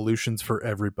offer solutions for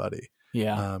everybody.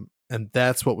 Yeah. And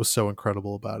that's what was so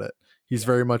incredible about it. He's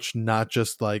very much not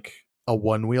just like a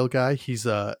one-wheel guy. He's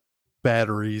a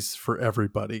batteries for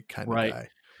everybody kind of guy.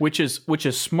 Which is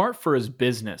smart for his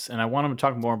business. And I want him to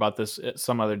talk more about this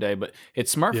some other day, but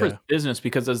it's smart for his business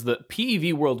because as the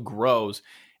PEV world grows,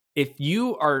 if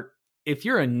you're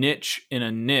a niche in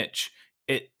a niche,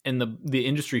 and the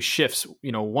industry shifts,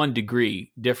 1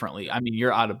 degree differently, I mean,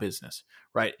 you're out of business,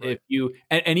 right? If you,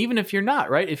 and even if you're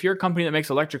not, right? If you're a company that makes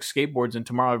electric skateboards and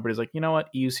tomorrow everybody's like, you know what,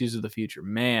 EUCs are the future,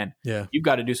 man, you've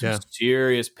got to do some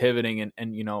serious pivoting and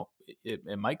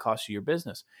it might cost you your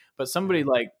business. But somebody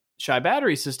like Shy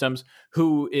Battery Systems,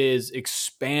 who is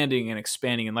expanding.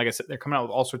 And like I said, they're coming out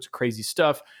with all sorts of crazy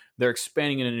stuff. They're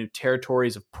expanding into new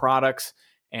territories of products.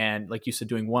 And like you said,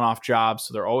 doing one-off jobs.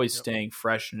 So they're always staying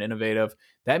fresh and innovative.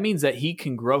 That means that he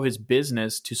can grow his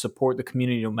business to support the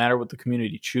community, no matter what the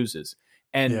community chooses.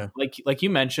 And like you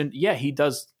mentioned, he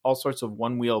does all sorts of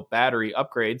one-wheel battery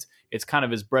upgrades. It's kind of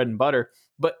his bread and butter.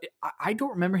 But I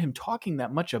don't remember him talking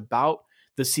that much about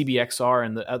the CBXR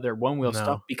and the other one wheel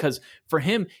stuff, because for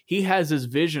him, he has his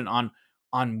vision on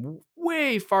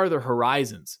way farther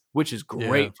horizons, which is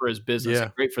great for his business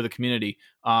and great for the community.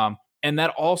 And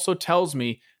that also tells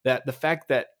me that the fact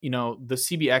that, the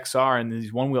CBXR and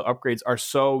these one wheel upgrades are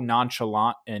so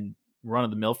nonchalant and run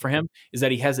of the mill for him is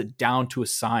that he has it down to a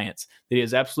science, that he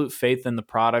has absolute faith in the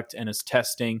product and his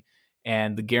testing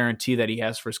and the guarantee that he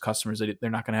has for his customers that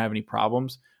they're not going to have any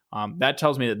problems. That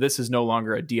tells me that this is no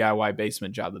longer a DIY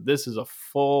basement job, that this is a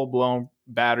full blown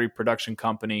battery production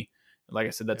company. Like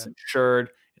I said, that's insured,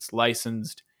 it's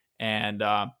licensed, and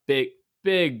big,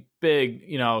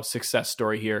 success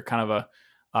story here. Kind of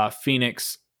a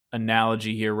Phoenix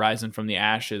analogy here, rising from the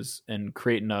ashes and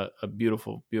creating a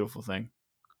beautiful, beautiful thing.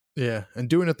 Yeah, and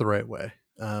doing it the right way.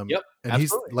 And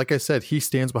absolutely. He's, like I said, he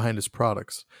stands behind his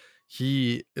products.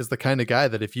 He is the kind of guy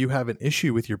that if you have an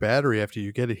issue with your battery after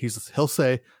you get it, he'll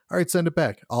say, all right, send it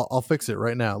back. I'll fix it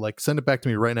right now. Like, send it back to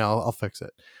me right now. I'll fix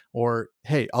it. Or,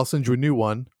 hey, I'll send you a new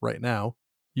one right now.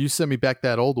 You send me back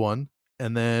that old one,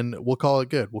 and then we'll call it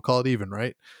good. We'll call it even,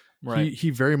 right? Right. He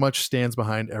very much stands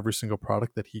behind every single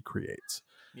product that he creates.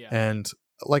 Yeah. And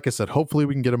like I said, hopefully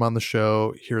we can get him on the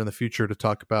show here in the future to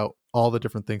talk about all the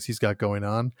different things he's got going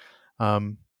on.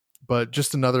 But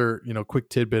just another, quick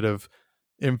tidbit of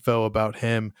info about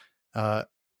him,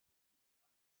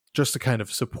 just to kind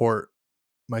of support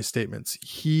my statements.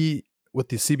 He, with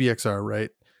the CBXR,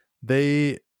 right,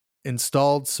 they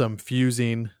installed some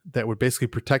fusing that would basically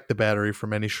protect the battery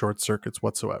from any short circuits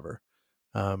whatsoever.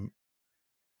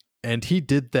 And he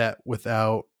did that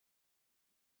without,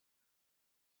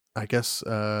 I guess,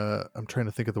 I'm trying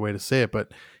to think of the way to say it,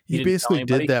 but he basically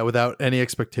did that without any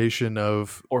expectation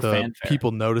of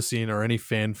people noticing or any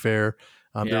fanfare.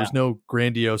 There was no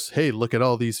grandiose, hey, look at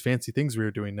all these fancy things we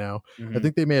were doing now. Mm-hmm. I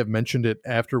think they may have mentioned it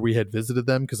after we had visited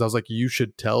them, because I was like, you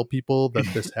should tell people that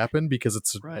this happened, because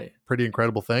it's a pretty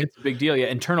incredible thing. It's a big deal. Yeah.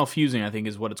 Internal fusing, I think,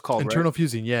 is what it's called. Internal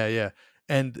fusing. Yeah.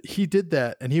 And he did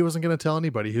that, and he wasn't going to tell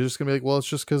anybody. He was just going to be like, well, it's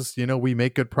just because, we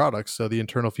make good products. So the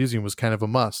internal fusing was kind of a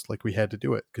must. Like, we had to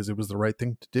do it because it was the right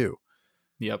thing to do.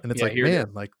 Yep. And it's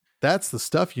man, like, that's the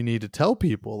stuff you need to tell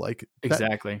people. Like,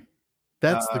 exactly.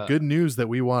 That's the good news that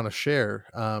we want to share.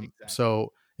 Exactly.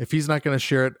 So if he's not going to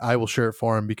share it, I will share it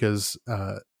for him, because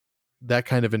that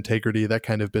kind of integrity, that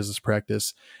kind of business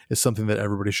practice is something that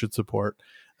everybody should support.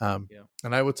 And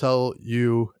I will tell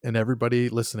you and everybody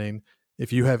listening,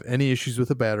 if you have any issues with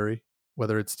a battery,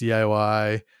 whether it's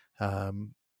DIY,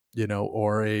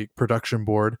 or a production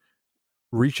board,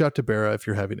 reach out to Bara if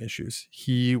you're having issues.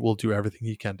 He will do everything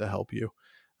he can to help you.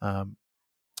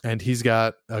 And he's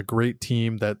got a great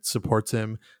team that supports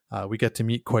him. We get to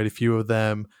meet quite a few of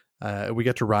them. We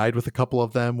get to ride with a couple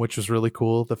of them, which was really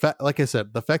cool. Like I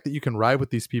said, the fact that you can ride with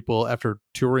these people after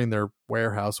touring their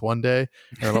warehouse one day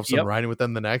and all of a sudden riding with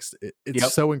them the next,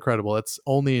 it's so incredible. It's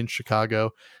only in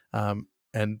Chicago.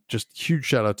 And just huge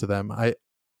shout out to them.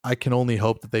 I can only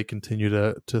hope that they continue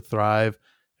to thrive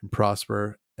and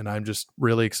prosper. And I'm just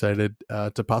really excited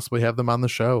to possibly have them on the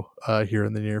show here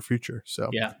in the near future.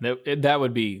 So that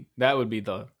would be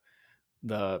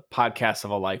the podcast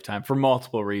of a lifetime for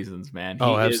multiple reasons, man.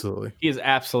 Absolutely. He is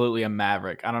absolutely a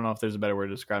maverick. I don't know if there's a better word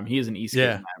to describe him. He is an East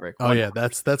Coast maverick.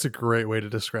 That's a great way to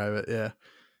describe it.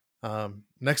 Yeah.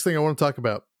 Next thing I want to talk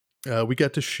about, we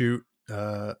got to shoot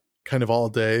kind of all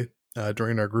day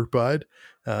during our group ride,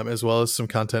 as well as some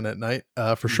content at night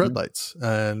for Shred Lights.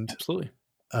 And absolutely.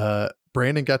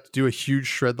 Brandon got to do a huge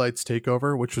Shred Lights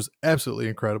takeover, which was absolutely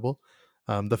incredible.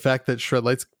 The fact that Shred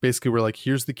Lights basically were like,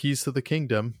 here's the keys to the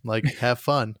kingdom, like, have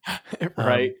fun.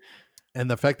 Right. And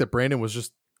the fact that Brandon was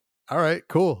just, all right,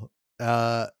 cool.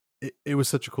 It was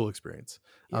such a cool experience.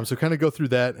 So kind of go through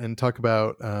that and talk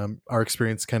about our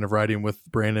experience kind of riding with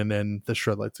Brandon and the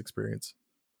Shred Lights experience.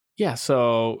 Yeah,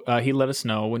 so he let us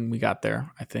know when we got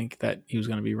there, I think, that he was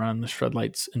going to be running the Shred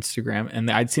Lights Instagram.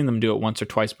 And I'd seen them do it once or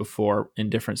twice before in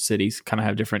different cities, kind of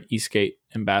have different Eastgate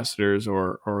ambassadors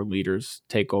or leaders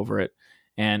take over it.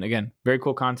 And again, very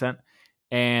cool content.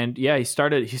 And he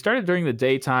started during the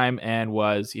daytime and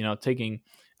was, taking,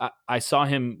 I saw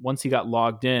him once he got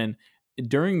logged in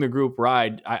during the group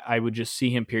ride. I would just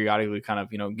see him periodically kind of,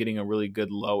 getting a really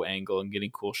good low angle and getting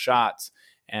cool shots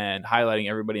and highlighting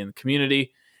everybody in the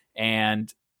community.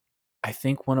 And I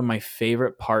think one of my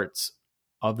favorite parts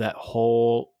of this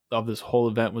whole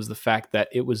event was the fact that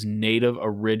it was native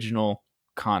original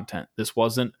content. This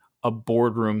wasn't a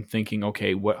boardroom thinking,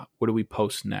 okay, what do we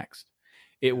post next?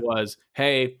 It was,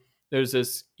 hey, there's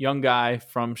this young guy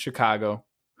from Chicago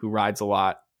who rides a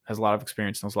lot, has a lot of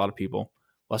experience, knows a lot of people.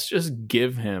 Let's just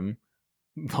give him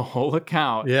the whole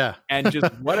account. Yeah. And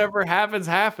just whatever happens,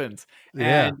 happens.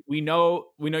 Yeah. And we know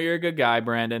you're a good guy,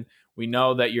 Brandon. We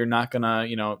know that you're not gonna,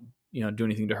 do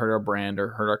anything to hurt our brand or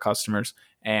hurt our customers.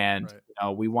 And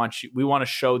Right. we want to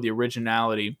show the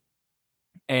originality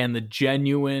and the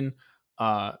genuine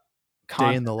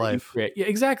Day in the life. Yeah,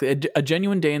 exactly. A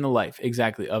genuine day in the life,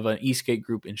 exactly, of an Eastgate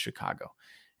group in Chicago.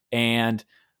 And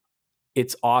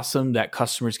it's awesome that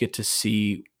customers get to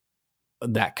see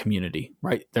that community,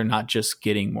 right? They're not just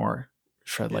getting more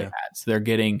Shredlight ads. They're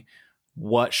getting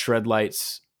what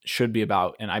Shredlights should be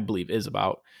about, and I believe is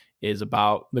about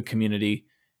the community.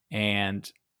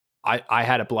 And I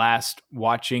had a blast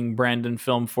watching Brandon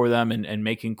film for them and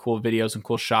making cool videos and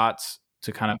cool shots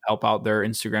to kind of help out their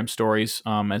Instagram stories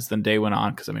as the day went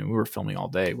on. Because I mean, we were filming all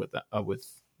day with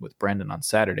Brandon on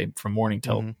Saturday from morning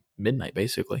till midnight,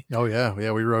 basically. Oh yeah,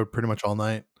 we rode pretty much all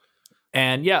night.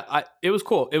 And it was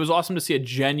cool. It was awesome to see a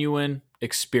genuine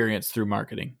experience through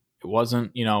marketing. It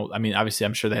wasn't, I mean, obviously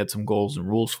I'm sure they had some goals and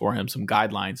rules for him, some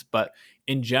guidelines, but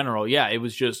in general, it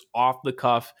was just off the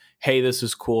cuff. Hey, this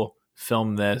is cool.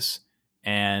 Film this.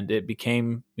 And it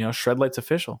became, Shredlight's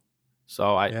official.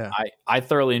 So I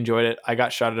thoroughly enjoyed it. I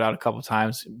got shouted out a couple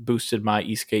times, boosted my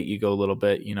Eastgate ego a little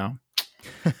bit,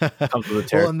 comes with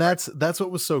the well, and that's what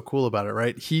was so cool about it,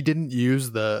 right? He didn't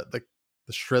use the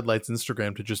Shredlight's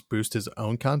Instagram to just boost his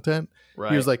own content.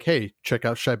 Right. He was like, hey, check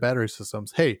out Shy Battery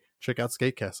Systems. Hey, check out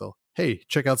Skate Castle. Hey,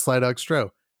 check out Sly Dog Stro.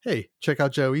 Hey, check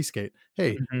out Joe Eastgate.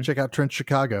 Hey, check out Trent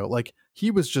Chicago. Like,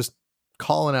 he was just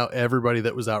calling out everybody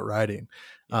that was out riding.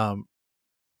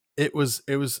 It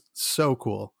was so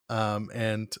cool.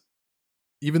 And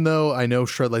even though I know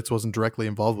Shredlights wasn't directly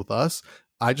involved with us,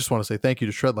 I just want to say thank you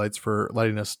to Shredlights for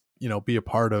letting us, be a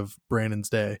part of Brandon's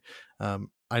day.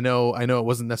 I know it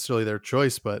wasn't necessarily their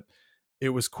choice, but it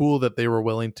was cool that they were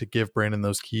willing to give Brandon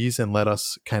those keys and let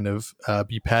us kind of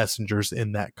be passengers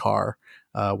in that car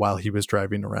while he was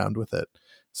driving around with it.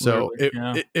 So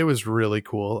it was really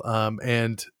cool.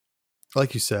 And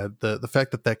like you said, the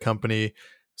fact that company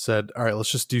said, all right,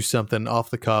 let's just do something off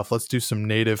the cuff. Let's do some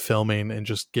native filming and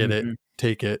just get it,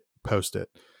 take it, post it.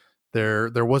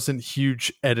 There wasn't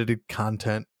huge edited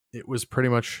content. It was pretty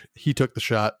much, he took the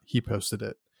shot, he posted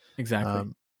it.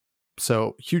 Exactly.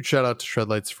 So huge shout out to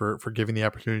Shredlights for giving the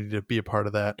opportunity to be a part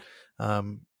of that.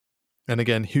 And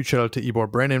again, huge shout out to Ebor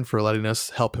Brennan for letting us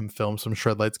help him film some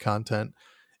Shredlights content.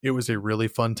 It was a really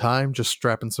fun time just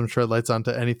strapping some Shredlights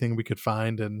onto anything we could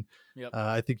find. And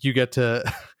I think you get to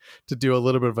do a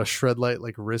little bit of a Shredlight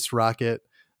like wrist rocket,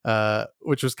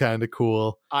 which was kind of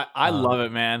cool. I love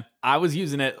it, man. I was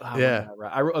using it. I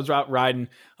was out riding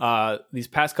these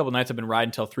past couple nights. I've been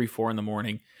riding till 3-4 in the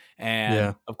morning.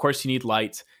 And of course you need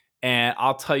lights. And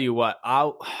I'll tell you what,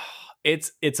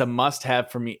 it's a must have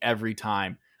for me every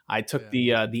time. I took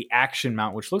the action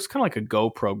mount, which looks kind of like a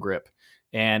GoPro grip.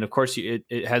 And of course it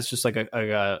has just like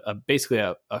a basically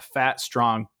a fat,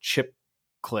 strong chip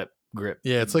clip grip.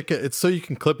 Yeah, it's so you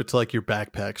can clip it to like your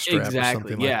backpack strap or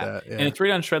something like that. Yeah. And it's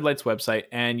right on Shredlight's website.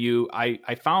 And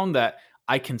I found that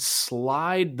I can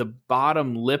slide the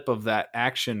bottom lip of that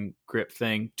action grip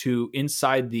thing to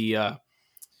inside the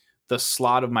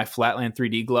slot of my Flatland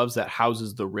 3D gloves that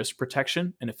houses the wrist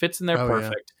protection, and it fits in there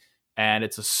perfect. And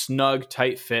it's a snug,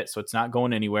 tight fit, so it's not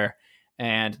going anywhere.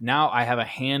 And now I have a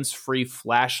hands-free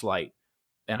flashlight,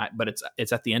 but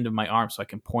it's at the end of my arm, so I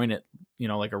can point it,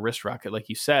 like a wrist rocket, like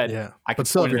you said. Yeah, I can but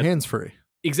still have your hands free.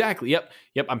 Exactly. Yep.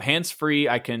 I'm hands-free.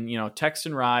 I can, text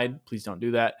and ride. Please don't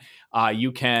do that. I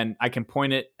can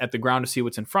point it at the ground to see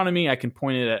what's in front of me. I can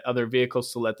point it at other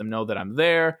vehicles to let them know that I'm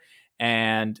there.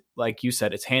 And like you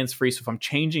said, it's hands-free. So if I'm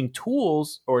changing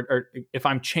tools or if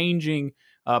I'm changing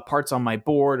parts on my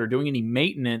board or doing any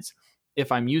maintenance,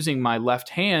 if I'm using my left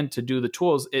hand to do the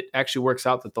tools, it actually works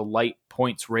out that the light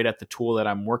points right at the tool that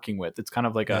I'm working with. It's kind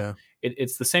of like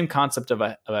it's the same concept of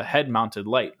a head-mounted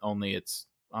light, only it's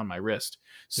on my wrist.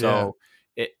 So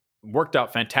it worked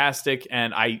out fantastic.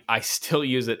 And I still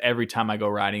use it every time I go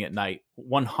riding at night,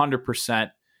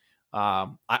 100%.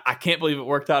 I can't believe it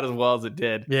worked out as well as it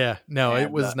did. Yeah, no, it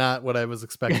was not what I was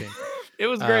expecting. It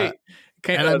was great.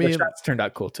 And I mean, the shots turned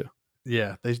out cool too.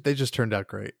 Yeah, they just turned out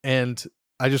great. And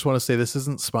I just want to say this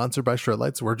isn't sponsored by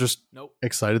Shredlights. We're just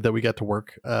excited that we got to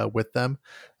work with them,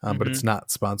 but it's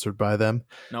not sponsored by them.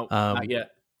 Nope, not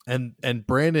yet. And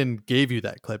Brandon gave you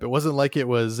that clip. It wasn't like it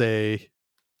was a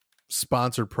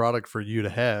sponsored product for you to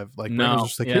have. Like Brandon was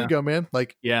just like, here you go, man.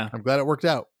 Like, I'm glad it worked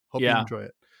out. Hope you enjoy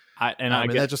it. I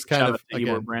mean, that just kind of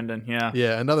again, Brandon,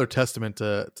 another testament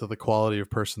to the quality of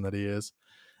person that he is.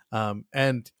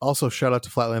 And also shout out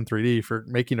to Flatland 3D for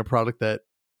making a product that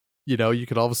you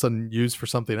could all of a sudden use for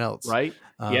something else. Right?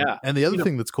 Yeah. And the other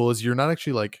thing that's cool is you're not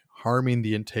actually like harming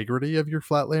the integrity of your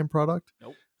Flatland product.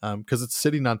 Nope. Because it's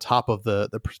sitting on top of the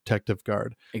protective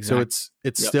guard. Exactly. So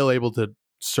it's still able to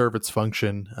serve its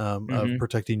function of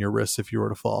protecting your wrists if you were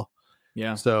to fall.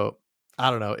 Yeah. So I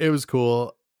don't know. It was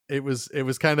cool. It was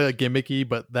kind of gimmicky,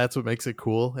 but that's what makes it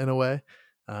cool in a way.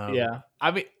 Yeah.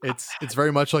 I mean, it's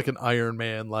very much like an Iron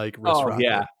Man like wrist rocket.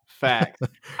 Yeah. Fact.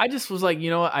 I just was like,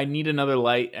 you know what? I need another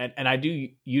light, and I do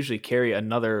usually carry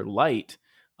another light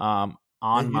on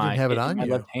my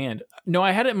left hand. No,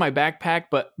 I had it in my backpack,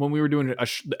 but when we were doing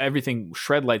everything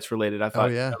shred lights related, I thought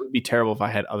it would be terrible if I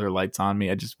had other lights on me.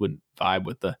 I just wouldn't vibe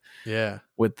with the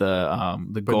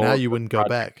But goal. now you wouldn't go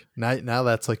back. Now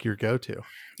that's like your go-to.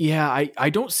 Yeah, I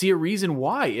don't see a reason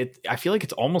why. I feel like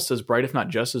it's almost as bright, if not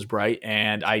just as bright,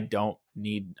 and I don't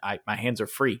need. My hands are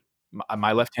free.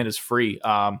 My left hand is free.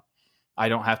 I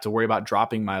don't have to worry about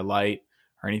dropping my light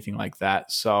or anything like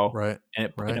that. So, and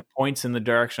it points in the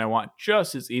direction I want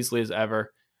just as easily as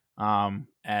ever. And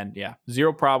yeah,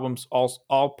 zero problems,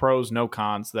 all pros, no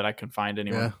cons that I can find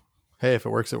anywhere. Yeah. Hey, if it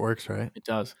works, it works, right? It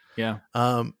does. Yeah.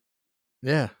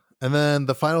 Yeah. And then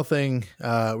the final thing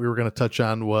we were going to touch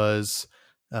on was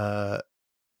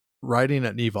riding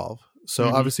at Evolve. So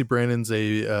obviously Brandon's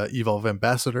a Evolve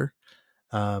ambassador.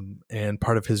 And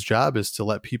part of his job is to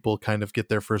let people kind of get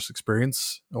their first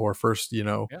experience or first,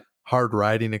 hard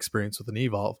riding experience with an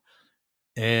Evolve.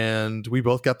 And we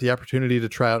both got the opportunity to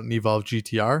try out an Evolve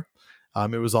GTR.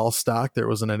 It was all stock. There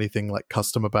wasn't anything like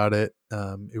custom about it.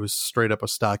 It was straight up a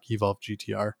stock Evolve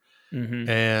GTR.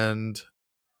 And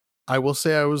I will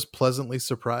say I was pleasantly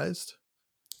surprised.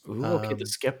 Ooh, okay, the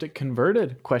skeptic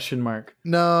converted? ?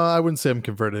 No, I wouldn't say I'm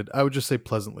converted. I would just say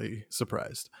pleasantly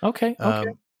surprised. Okay.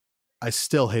 I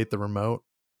still hate the remote.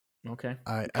 Okay.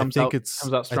 I think it's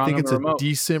a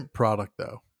decent product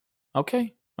though.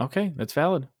 Okay. That's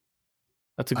valid.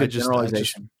 That's a good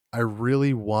generalization. I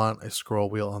really want a scroll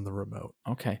wheel on the remote.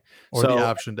 Okay. Or the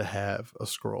option to have a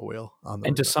scroll wheel on the remote.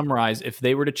 And to summarize, if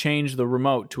they were to change the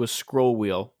remote to a scroll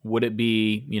wheel, would it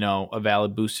be, a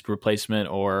valid boosted replacement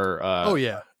or Oh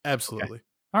yeah, absolutely. Okay.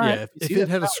 All right. Yeah, if it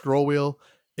had a scroll wheel,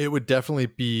 it would definitely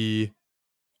be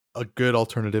a good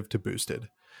alternative to boosted.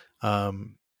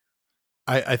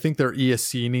 I think their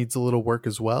ESC needs a little work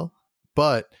as well,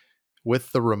 but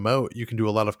with the remote, you can do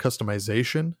a lot of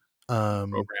customization.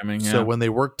 Programming. Yeah. So when they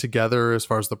work together, as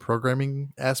far as the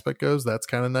programming aspect goes, that's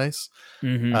kind of nice.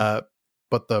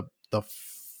 But the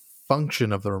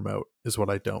function of the remote is what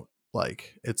I don't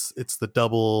like. It's the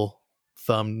double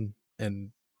thumb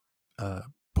and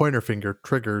pointer finger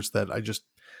triggers that I just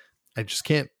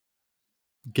can't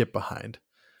get behind.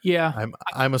 Yeah.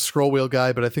 I'm a scroll wheel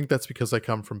guy, but I think that's because I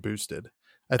come from boosted.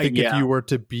 I think if you were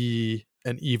to be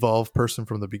an Evolve person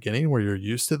from the beginning where you're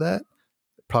used to that,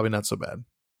 probably not so bad.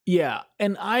 Yeah.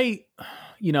 And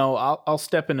I'll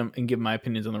step in and give my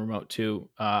opinions on the remote too.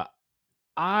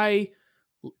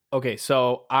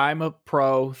 So I'm a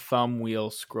pro thumb wheel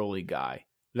scrolly guy.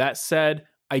 That said,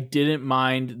 I didn't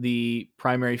mind the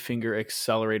primary finger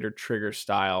accelerator trigger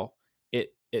style.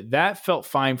 That felt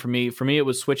fine for me. For me, it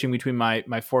was switching between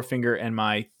my forefinger and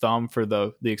my thumb for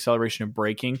the acceleration of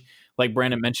braking. Like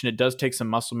Brandon mentioned, it does take some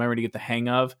muscle memory to get the hang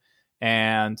of.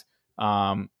 And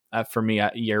for me,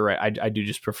 you're right. I do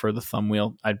just prefer the thumb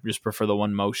wheel. I just prefer the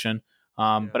one motion.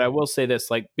 But I will say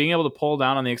this, like being able to pull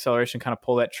down on the acceleration, kind of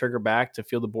pull that trigger back to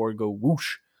feel the board go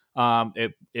whoosh. I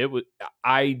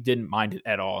didn't mind it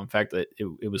at all. In fact,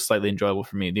 it was slightly enjoyable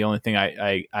for me. The only thing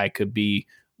I could be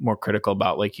more critical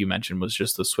about, like you mentioned, was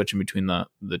just the switching between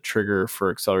the trigger for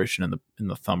acceleration and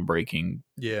the thumb braking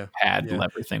pad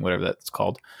lever thing, whatever that's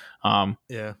called.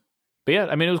 But yeah,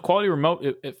 I mean, it was quality remote.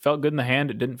 It felt good in the hand.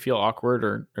 It didn't feel awkward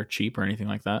or cheap or anything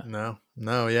like that.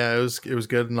 No, yeah, it was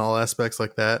good in all aspects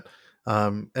like that.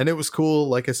 And it was cool,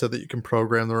 like I said, that you can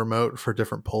program the remote for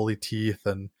different pulley teeth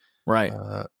and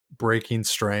braking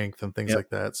strength and things like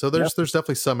that. So there's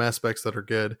definitely some aspects that are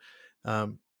good.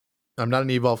 I'm not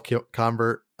an Evolve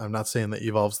convert. I'm not saying that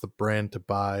Evolve's the brand to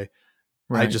buy.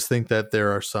 I just think that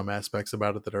there are some aspects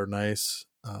about it that are nice.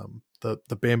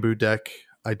 The bamboo deck,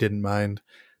 I didn't mind.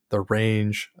 The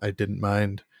range, I didn't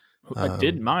mind. I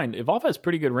didn't mind. Evolve has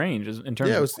pretty good range in terms.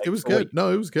 Yeah, it was good.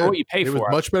 No, it was good. What you pay for it was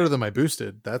much better than my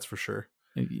boosted. That's for sure.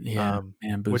 Yeah,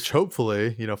 which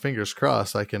hopefully, fingers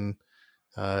crossed, I can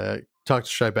talk to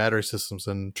Shy Battery Systems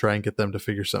and try and get them to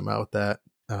figure something out with that.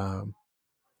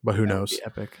 But who knows?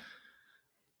 Epic.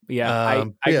 Yeah,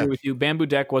 I agree with you. Bamboo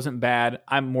deck wasn't bad.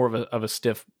 I'm more of a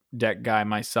stiff deck guy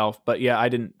myself, but yeah, I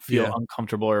didn't feel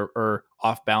uncomfortable or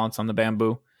off balance on the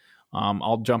bamboo.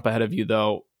 I'll jump ahead of you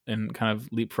though. and kind of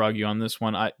leapfrog you on this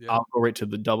one. Yeah. I'll go right to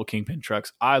the double kingpin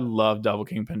trucks. I love double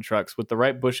kingpin trucks with the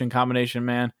right bushing combination,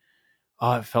 man.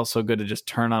 Oh, it felt so good to just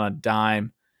turn on a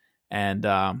dime. And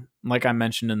like I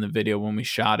mentioned in the video when we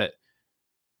shot it,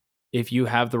 if you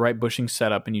have the right bushing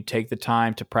setup and you take the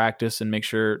time to practice and make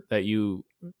sure that you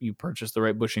purchase the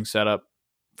right bushing setup,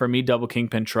 for me, double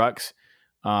kingpin trucks,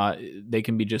 they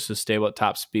can be just as stable at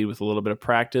top speed with a little bit of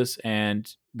practice,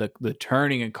 and the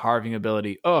turning and carving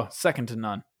ability, second to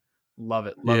none. Love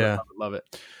it. Love it.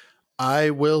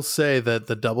 I will say that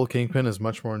the double kingpin is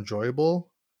much more enjoyable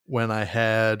when I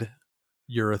had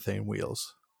urethane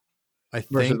wheels.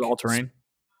 Versus all-terrain?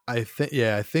 I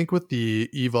think with the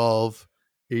Evolve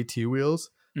AT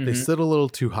wheels, they sit a little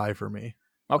too high for me.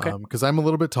 Okay. Because I'm a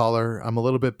little bit taller. I'm a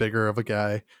little bit bigger of a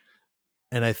guy.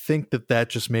 And I think that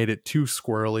just made it too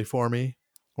squirrely for me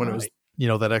when it was,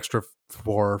 that extra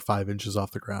 4 or 5 inches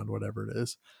off the ground, whatever it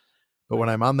is. But when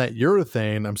I'm on that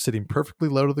urethane, I'm sitting perfectly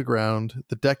low to the ground.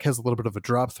 The deck has a little bit of a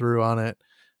drop through on it.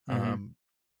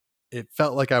 It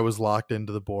felt like I was locked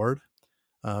into the board.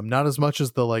 Not as much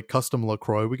as the like custom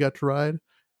LaCroix we got to ride,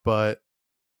 but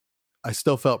I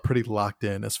still felt pretty locked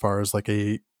in as far as like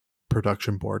a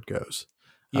production board goes.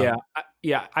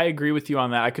 Yeah, I agree with you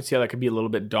on that. I could see how that could be a little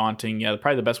bit daunting. Yeah,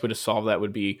 probably the best way to solve that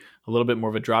would be a little bit more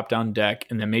of a drop down deck,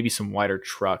 and then maybe some wider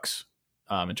trucks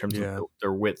in terms of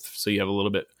their width, so you have a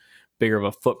little bit bigger of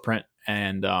a footprint.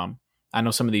 And I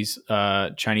know some of these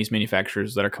Chinese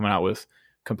manufacturers that are coming out with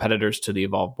competitors to the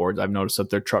Evolve boards. I've noticed that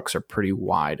their trucks are pretty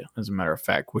wide, as a matter of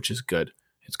fact, which is good.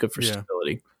 It's good for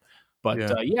stability. But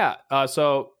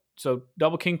so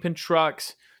double kingpin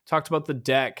trucks. Talked about the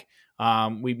deck.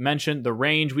 We mentioned the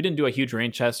range. We didn't do a huge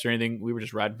range test or anything. We were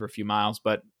just riding for a few miles,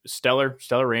 but stellar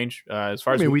range. As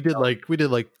far as we did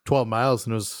like 12 miles,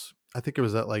 and I think it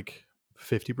was at like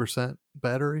 50%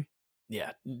 battery.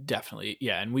 Yeah, definitely.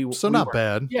 Yeah, and not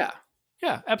bad. Yeah,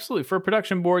 absolutely. For a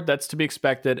production board, that's to be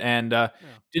expected, and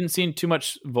didn't seem too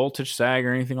much voltage sag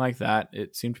or anything like that.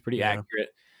 It seemed pretty accurate.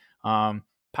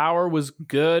 Power was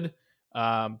good.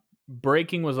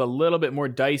 Braking was a little bit more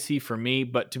dicey for me,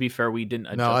 but to be fair, we didn't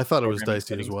adjust. No, I thought it was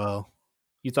dicey as well.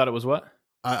 You thought it was what?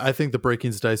 I think the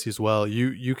braking's dicey as well.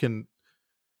 You can,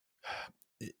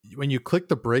 when you click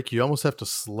the brake, you almost have to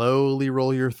slowly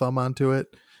roll your thumb onto it.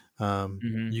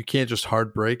 You can't just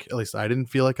hard brake. At least I didn't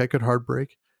feel like I could hard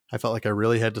brake. I felt like I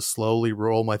really had to slowly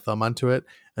roll my thumb onto it.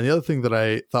 And the other thing that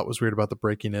I thought was weird about the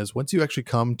braking is once you actually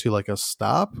come to like a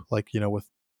stop, like, with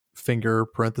finger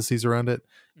parentheses around it,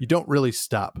 you don't really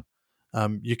stop.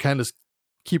 You kind of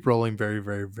keep rolling very,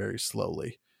 very, very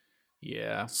slowly.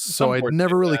 Yeah. So I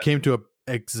never really came to a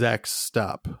exact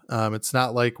stop. It's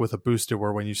not like with a booster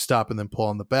where when you stop and then pull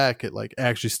on the back, it like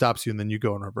actually stops you and then you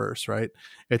go in reverse, right?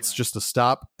 It's just a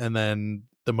stop and then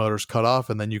the motor's cut off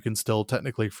and then you can still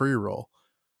technically free roll.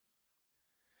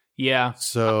 Yeah.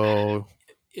 So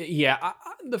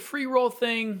the free roll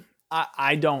thing,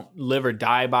 I don't live or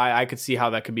die by. I could see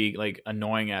how that could be like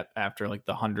annoying after like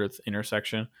the 100th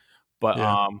intersection. But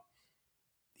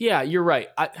you're right.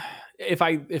 If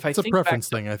I it's a preference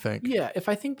thing, I think. Yeah, if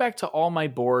I think back to all my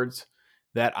boards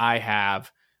that I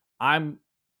have, I'm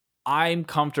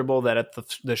comfortable that at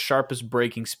the sharpest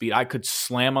braking speed, I could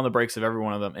slam on the brakes of every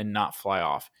one of them and not fly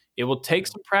off. It will take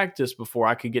some practice before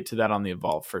I could get to that on the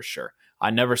Evolve for sure. I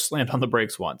never slammed on the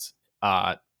brakes once,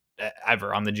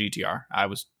 ever on the GTR. I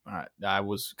was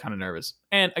kind of nervous.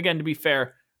 And again, to be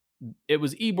fair, it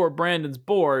was eBoard Brandon's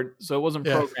board, so it wasn't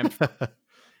programmed.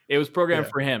 It was programmed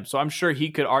for him. So I'm sure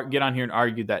he could get on here and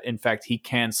argue that, in fact, he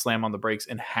can slam on the brakes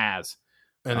and has.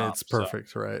 And it's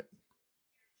perfect, right?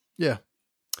 Yeah.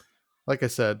 Like I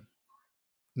said,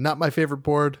 not my favorite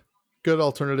board. Good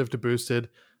alternative to Boosted.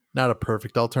 Not a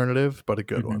perfect alternative, but a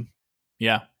good one.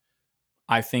 Yeah.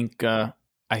 I think that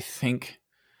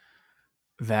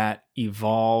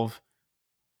Evolve,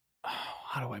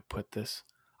 how do I put this?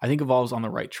 I think Evolve's on the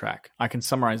right track. I can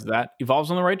summarize that.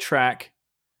 Evolve's on the right track,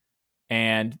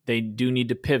 and they do need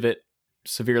to pivot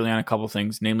severely on a couple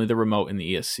things, namely the remote and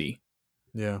the ESC.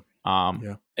 Yeah.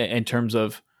 In terms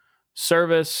of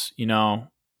service,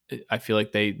 I feel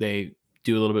like they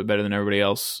do a little bit better than everybody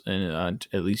else, and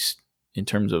at least in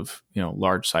terms of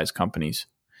large size companies.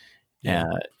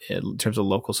 In terms of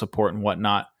local support and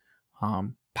whatnot.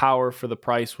 Power for the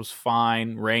price was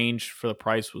fine. Range for the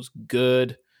price was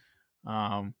good.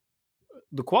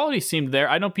 The quality seemed there.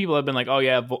 I know people have been like, "Oh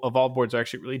yeah, Evolve boards are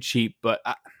actually really cheap," but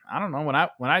I don't know.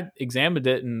 When I examined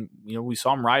it and we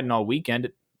saw them riding all weekend,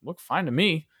 it looked fine to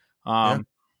me.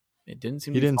 It didn't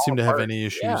seem. He didn't seem to have any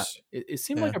issues. Yeah, it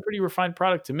seemed like a pretty refined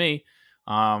product to me.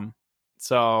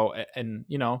 So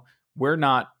we're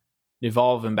not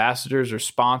Evolve ambassadors or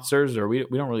sponsors, or we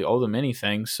don't really owe them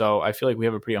anything. So I feel like we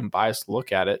have a pretty unbiased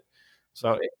look at it.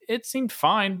 So it seemed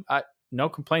fine. No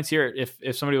complaints here. If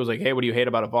somebody was like, hey, what do you hate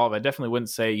about Evolve? I definitely wouldn't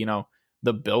say,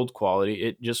 the build quality.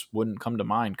 It just wouldn't come to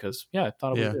mind because, I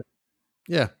thought it was good.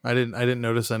 Yeah, I didn't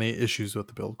notice any issues with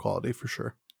the build quality for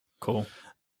sure. Cool.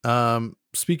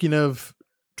 Speaking of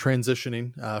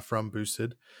transitioning from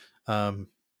boosted,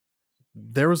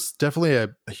 there was definitely a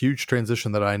huge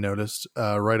transition that I noticed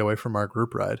right away from our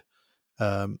group ride.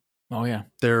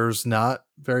 There's not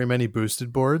very many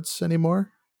boosted boards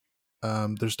anymore.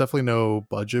 There's definitely no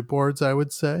budget boards, I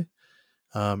would say.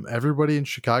 Everybody in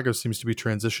Chicago seems to be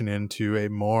transitioning into a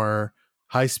more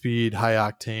high speed, high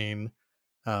octane,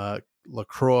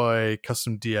 LaCroix,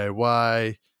 custom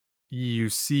DIY,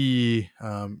 EUC,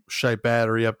 Shy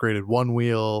battery, upgraded one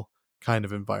wheel kind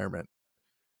of environment.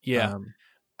 Yeah.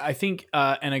 I think,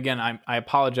 and again, I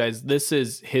apologize. This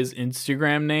is his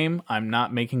Instagram name. I'm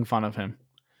not making fun of him.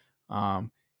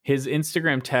 His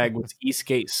Instagram tag was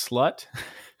Eastgate Slut.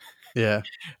 Yeah.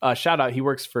 Shout out. He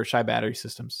works for Shy Battery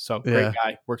Systems. So great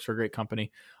guy. Works for a great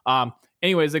company.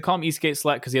 Anyways, they call him Eastgate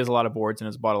Slut because he has a lot of boards and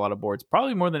has bought a lot of boards.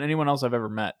 Probably more than anyone else I've ever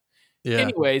met. Yeah.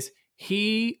 Anyways,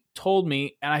 he told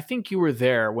me, and I think you were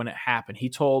there when it happened. He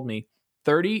told me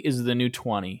 30 is the new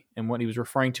 20. And what he was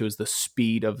referring to is the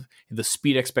speed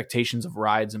expectations of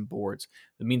rides and boards.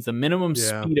 That means the minimum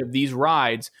speed of these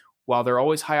rides, while they're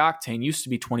always high octane, used to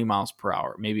be 20 miles per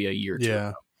hour, maybe a year or two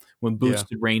ago, when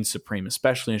boosted reigned supreme,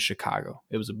 especially in Chicago.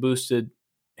 It was a boosted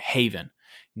haven.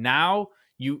 Now,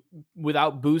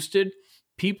 without boosted,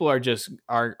 people are just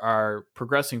are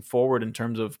progressing forward in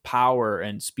terms of power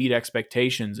and speed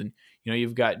expectations. And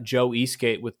you've got Joe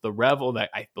Eastgate with the Revel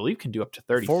that I believe can do up to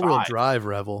 35. Four-wheel drive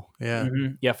Revel. Yeah.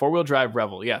 Mm-hmm. Yeah, four-wheel drive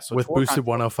Revel. Yeah. So with boosted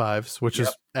 105s, which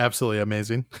is absolutely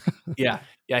amazing. Yeah.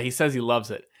 He says he loves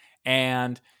it.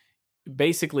 And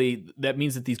basically that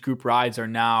means that these group rides are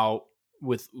now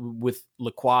with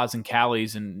LaCroix and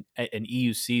Callies and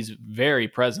EUCs very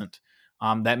present.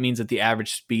 That means that the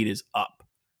average speed is up.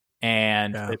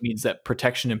 And it means that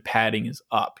protection and padding is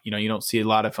up. You don't see a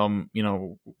lot of them,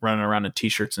 running around in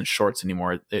t-shirts and shorts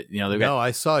anymore.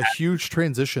 I saw a huge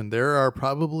transition. There are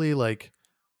probably like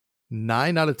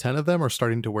 9 out of 10 of them are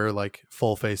starting to wear like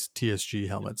full face TSG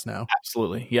helmets now.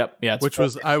 Absolutely. Yep. Yeah.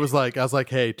 I was like,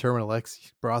 hey, Terminal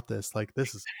X brought this. Like,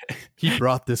 he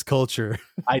brought this culture.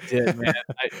 I did, man.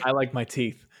 I like my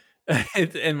teeth,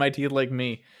 and my teeth like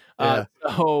me.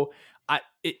 So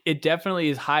it definitely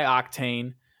is high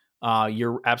octane.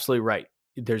 You're absolutely right.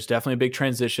 There's definitely a big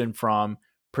transition from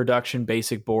production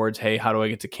basic boards. Hey, how do I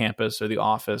get to campus or the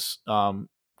office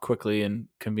quickly and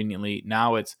conveniently?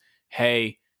 Now it's,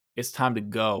 hey, it's time to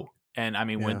go. And I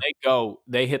mean, when they go,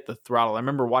 they hit the throttle. I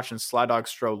remember watching Sly Dog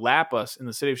Stroh lap us in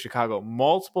the city of Chicago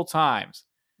multiple times.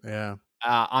 Yeah.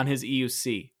 On his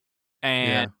EUC.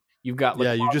 And you've got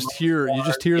you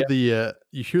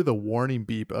hear the warning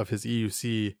beep of his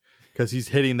EUC because he's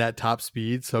hitting that top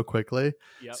speed so quickly.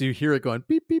 Yep. So you hear it going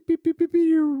beep, beep, beep, beep, beep,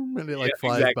 beep, and it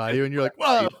flies by you, and you're like,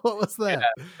 whoa, what was that? Yeah,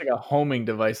 it's like a homing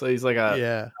device. He's like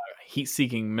a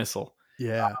heat-seeking missile.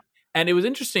 Yeah. And it was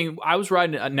interesting. I was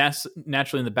riding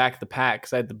naturally in the back of the pack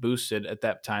because I had the boosted at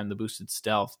that time, the boosted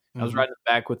Stealth. Mm-hmm. I was riding in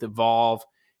the back with Evolve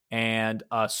and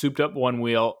souped up one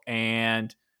wheel,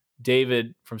 and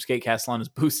David from Skate Castle on his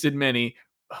boosted Mini.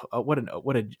 What an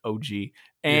OG.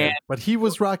 And but he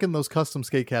was rocking those custom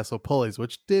Skate Castle pulleys,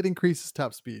 which did increase his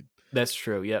top speed. That's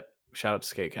true. Yep. Shout out to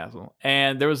Skate Castle.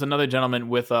 And there was another gentleman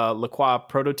with a LaCroix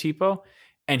Prototipo,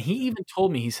 and he even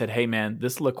told me, he said, hey man,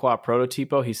 this LaCroix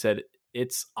Prototipo, he said,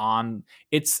 it's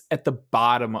at the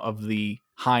bottom of the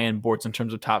high-end boards in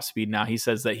terms of top speed now. He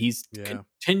says that he's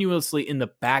continuously in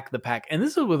the back of the pack, and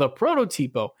this is with a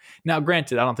Prototipo. Now,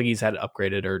 granted, I don't think he's had it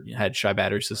upgraded or had Shy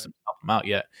Battery System help him out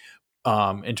yet,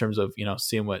 in terms of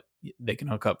seeing what they can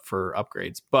hook up for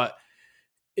upgrades. But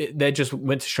that just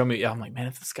went to show me, I'm like, man,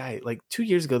 if this guy, like 2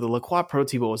 years ago, the LaCroix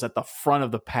Prototipo was at the front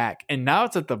of the pack, and now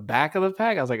it's at the back of the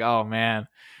pack. I was like, oh man,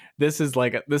 this is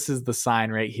the sign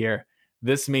right here.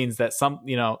 This means that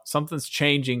something's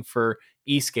changing for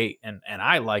Eastgate, and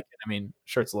I like it. I mean,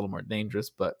 sure, it's a little more dangerous,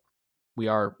 but we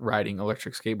are riding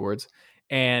electric skateboards,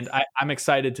 and I'm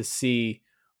excited to see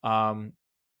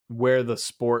where the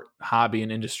sport, hobby,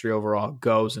 and industry overall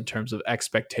goes in terms of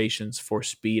expectations for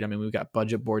speed. I mean, we've got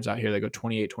budget boards out here that go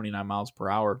 28, 29 miles per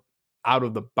hour out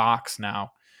of the box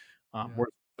now. Where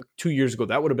 2 years ago,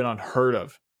 that would have been unheard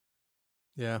of.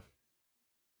 Yeah.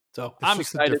 So I'm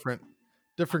excited.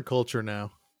 Different culture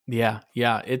now. Yeah.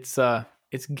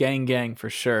 It's gang for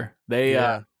sure. They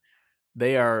are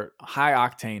high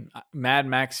octane, Mad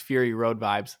Max Fury road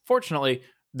vibes. Fortunately,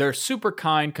 they're super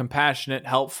kind, compassionate,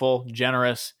 helpful,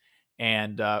 generous,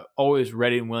 and always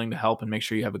ready and willing to help and make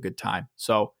sure you have a good time.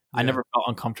 So I never felt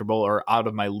uncomfortable or out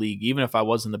of my league, even if I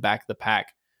was in the back of the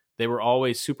pack. They were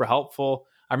always super helpful.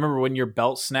 I remember when your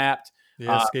belt snapped.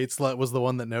 Yeah, Skate Slut was the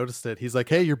one that noticed it. He's like,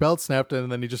 "Hey, your belt snapped,"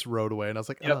 and then he just rode away. And I was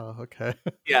like, "Oh, okay."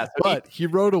 Yeah, so but he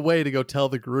rode away to go tell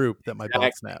the group that my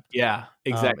belt snapped. Yeah,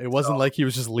 exactly. It wasn't like he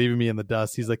was just leaving me in the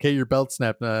dust. He's like, "Hey, your belt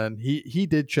snapped," and he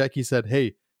did check. He said, "Hey,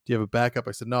 do you have a backup?"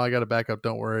 I said, "No, I got a backup.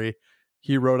 Don't worry."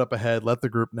 He rode up ahead, let the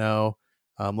group know,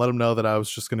 let them know that I was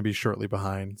just going to be shortly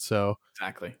behind. So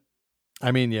exactly.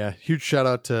 I mean, yeah, huge shout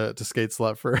out to Skate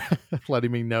Slut for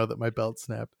letting me know that my belt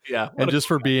snapped. Yeah. And just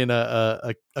for being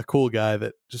a cool guy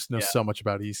that just knows Yeah. so much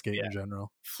about e-skate in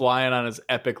general. Flying on his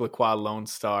epic LaQuad Lone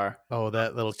Star. Oh,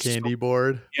 that little candy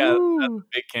board. Yeah, that's a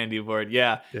big candy board.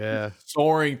 Yeah. Yeah.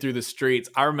 Soaring through the streets.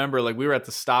 I remember like we were at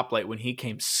the stoplight when he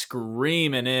came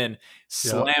screaming in,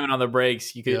 slamming on the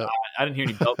brakes. You could I didn't hear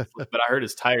any belt flip, but I heard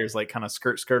his tires like kind of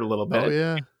skirt a little bit. Oh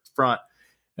yeah. Front.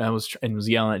 And was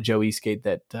yelling at Joe Eastgate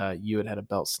that you had a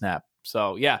belt snap.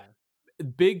 So yeah,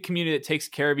 big community that takes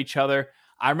care of each other.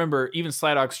 I remember even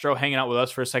Sly Dog Stro hanging out with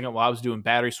us for a second while I was doing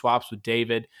battery swaps with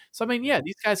David. So I mean, yeah,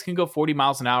 these guys can go 40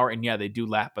 miles an hour, and yeah, they do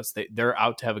lap us. They're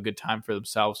out to have a good time for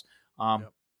themselves.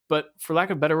 But for lack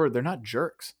of a better word, they're not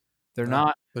jerks. They're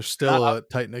not. They're still a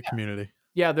tight knit community.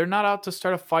 Yeah, they're not out to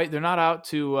start a fight. They're not out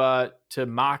to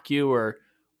mock you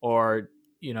or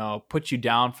put you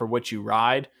down for what you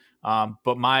ride.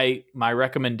 But my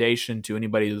recommendation to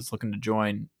anybody that's looking to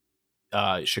join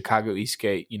Chicago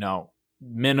Eastgate,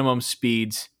 minimum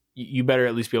speeds, you better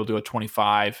at least be able to go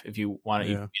 25 if you want to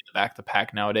be in the back of the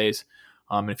pack nowadays.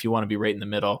 If you want to be right in the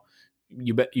middle,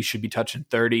 you should be touching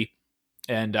 30.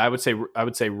 And I would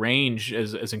say range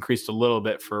has increased a little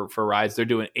bit for rides. They're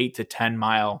doing 8 to 10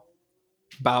 mile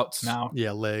bouts now.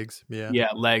 Yeah, legs. Yeah,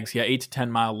 legs. Yeah, 8 to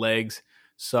 10 mile legs.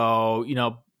 So,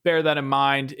 bear that in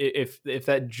mind. If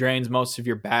that drains most of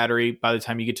your battery, by the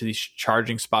time you get to these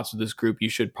charging spots with this group, you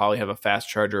should probably have a fast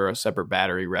charger or a separate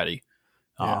battery ready,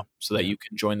 so that you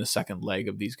can join the second leg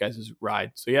of these guys'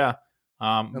 ride. So yeah,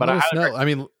 but I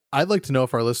mean, I'd like to know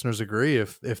if our listeners agree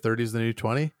if 30 is the new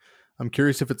 20. I'm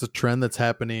curious if it's a trend that's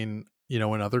happening,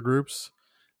 in other groups.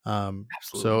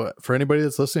 Absolutely. So for anybody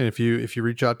that's listening, if you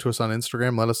reach out to us on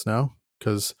Instagram, let us know,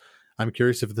 because I'm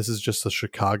curious if this is just a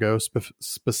Chicago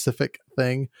specific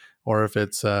thing or if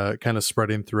it's kind of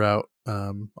spreading throughout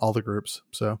all the groups.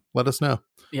 So let us know.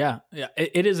 Yeah,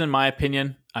 it is, in my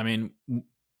opinion. I mean,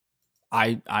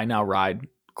 I now ride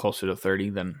closer to 30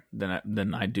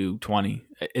 than I do 20.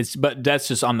 But that's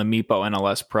just on the Meepo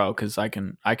NLS Pro, because I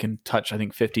can touch, I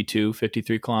think, 52,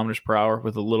 53 kilometers per hour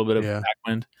with a little bit of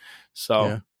backwind.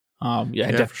 So I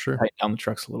definitely for sure. tighten down the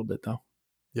trucks a little bit though.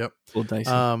 Yep. It's a little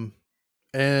dicey.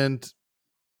 And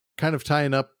kind of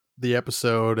tying up the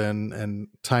episode and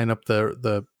tying up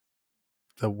the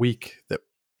week that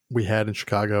we had in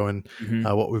Chicago and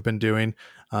what we've been doing.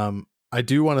 I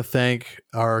do want to thank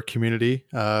our community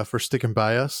for sticking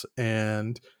by us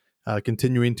and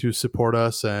continuing to support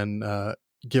us and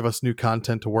give us new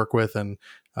content to work with, and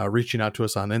reaching out to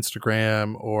us on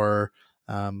Instagram or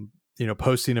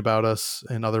posting about us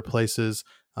in other places.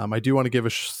 I do want to give a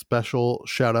special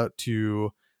shout out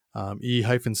to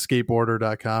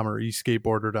e-skateboarder.com or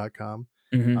eskateboarder.com.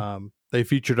 They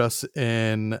featured us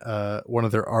in one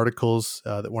of their articles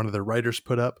that one of their writers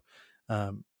put up.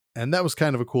 And that was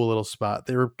kind of a cool little spot.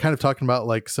 They were kind of talking about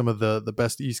like some of the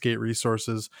best e-skate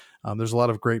resources. There's a lot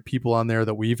of great people on there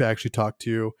that we've actually talked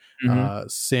to.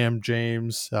 Sam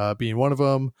James being one of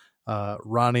them,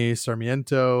 Ronnie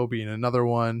Sarmiento being another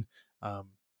one.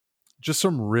 Just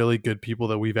some really good people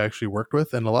that we've actually worked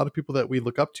with, and a lot of people that we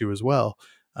look up to as well.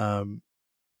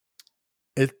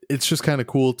 It's just kind of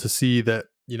cool to see that,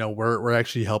 we're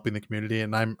actually helping the community.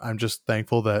 And I'm just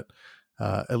thankful that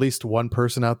at least one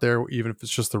person out there, even if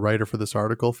it's just the writer for this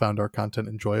article, found our content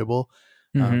enjoyable,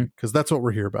 because that's what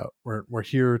we're here about. We're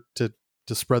here to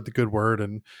spread the good word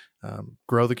and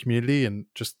grow the community and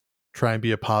just try and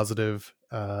be a positive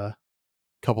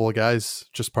couple of guys,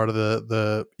 just part of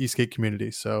the e-skate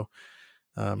community. So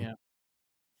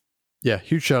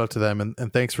huge shout out to them,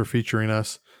 and thanks for featuring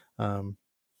us.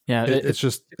 It's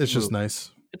just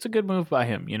nice. It's a good move by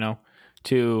him,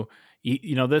 to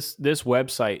this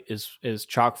website is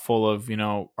chock full of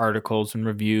articles and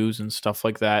reviews and stuff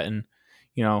like that. And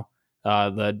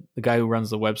the guy who runs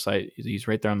the website, he's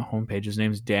right there on the homepage. His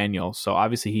name's Daniel. So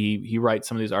obviously he writes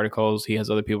some of these articles. He has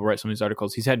other people write some of these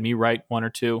articles. He's had me write one or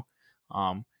two.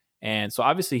 And so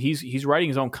obviously he's writing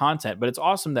his own content, but it's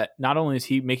awesome that not only is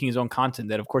he making his own content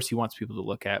that of course he wants people to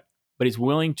look at, but he's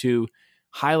willing to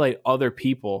highlight other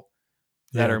people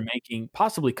that are making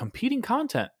possibly competing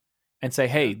content and say,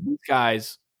 hey, these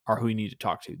guys are who you need to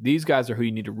talk to. These guys are who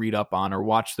you need to read up on or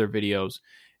watch their videos.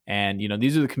 And,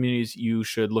 these are the communities you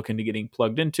should look into getting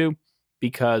plugged into,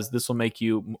 because this will make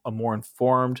you a more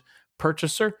informed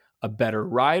purchaser, a better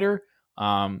rider,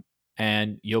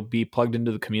 and you'll be plugged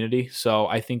into the community. So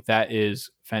I think that is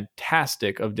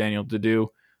fantastic of Daniel to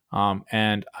do.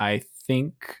 And I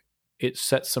think it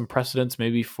sets some precedents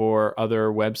maybe for other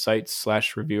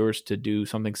websites / reviewers to do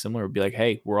something similar. Be like,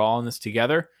 hey, we're all in this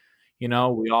together. We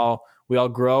all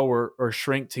grow or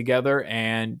shrink together.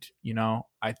 And,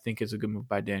 I think it's a good move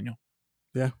by Daniel.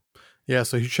 Yeah. Yeah.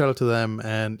 So huge shout out to them,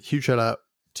 and huge shout out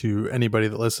to anybody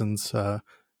that listens.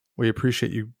 We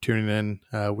appreciate you tuning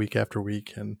in week after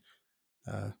week, and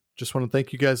just want to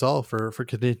thank you guys all for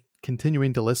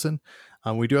continuing to listen.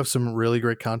 We do have some really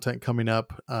great content coming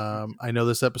up. I know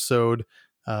this episode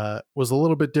was a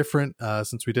little bit different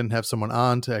since we didn't have someone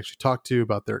on to actually talk to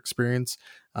about their experience,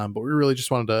 but we really just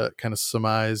wanted to kind of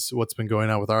surmise what's been going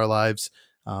on with our lives,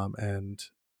 and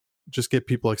just get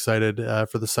people excited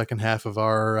for the second half of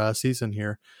our season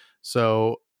here.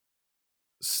 So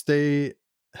stay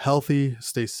healthy,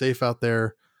 stay safe out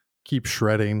there, keep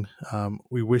shredding.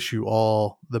 We wish you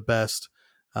all the best,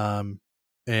 and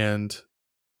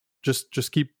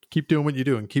just keep doing what you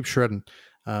do and keep shredding.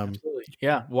 Absolutely.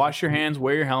 Yeah. Wash your hands,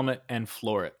 wear your helmet, and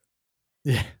floor it.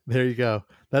 Yeah, there you go.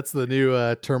 That's the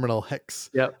new Terminal Hex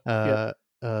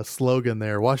slogan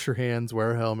there. Wash your hands,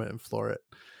 wear a helmet, and floor it.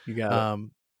 You got it.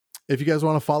 If you guys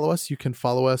want to follow us, you can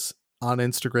follow us on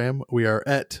Instagram. We are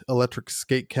at Electric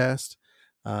Skatecast.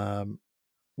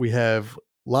 We have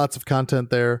lots of content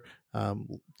there,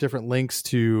 different links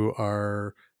to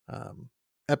our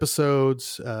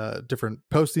episodes, different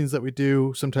postings that we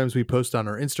do. Sometimes we post on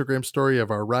our Instagram story of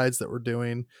our rides that we're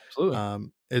doing.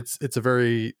 Absolutely. It's a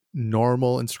very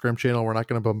normal Instagram channel. We're not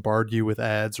going to bombard you with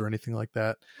ads or anything like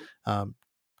that.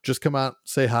 Just come out,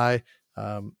 say hi.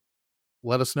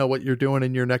 Let us know what you're doing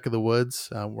in your neck of the woods.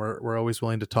 We're always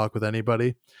willing to talk with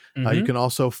anybody. Mm-hmm. You can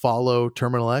also follow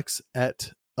Terminal X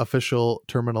at official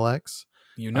Terminal X.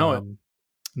 It.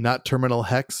 Not Terminal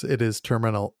Hex. It is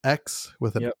Terminal X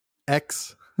with an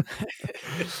X.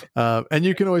 And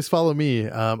you can always follow me.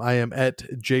 I am at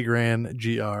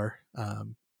jgrangr.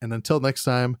 And until next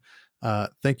time,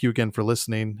 thank you again for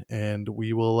listening, and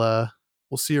we'll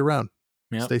see you around.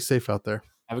 Stay safe out there.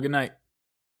 Have a good night.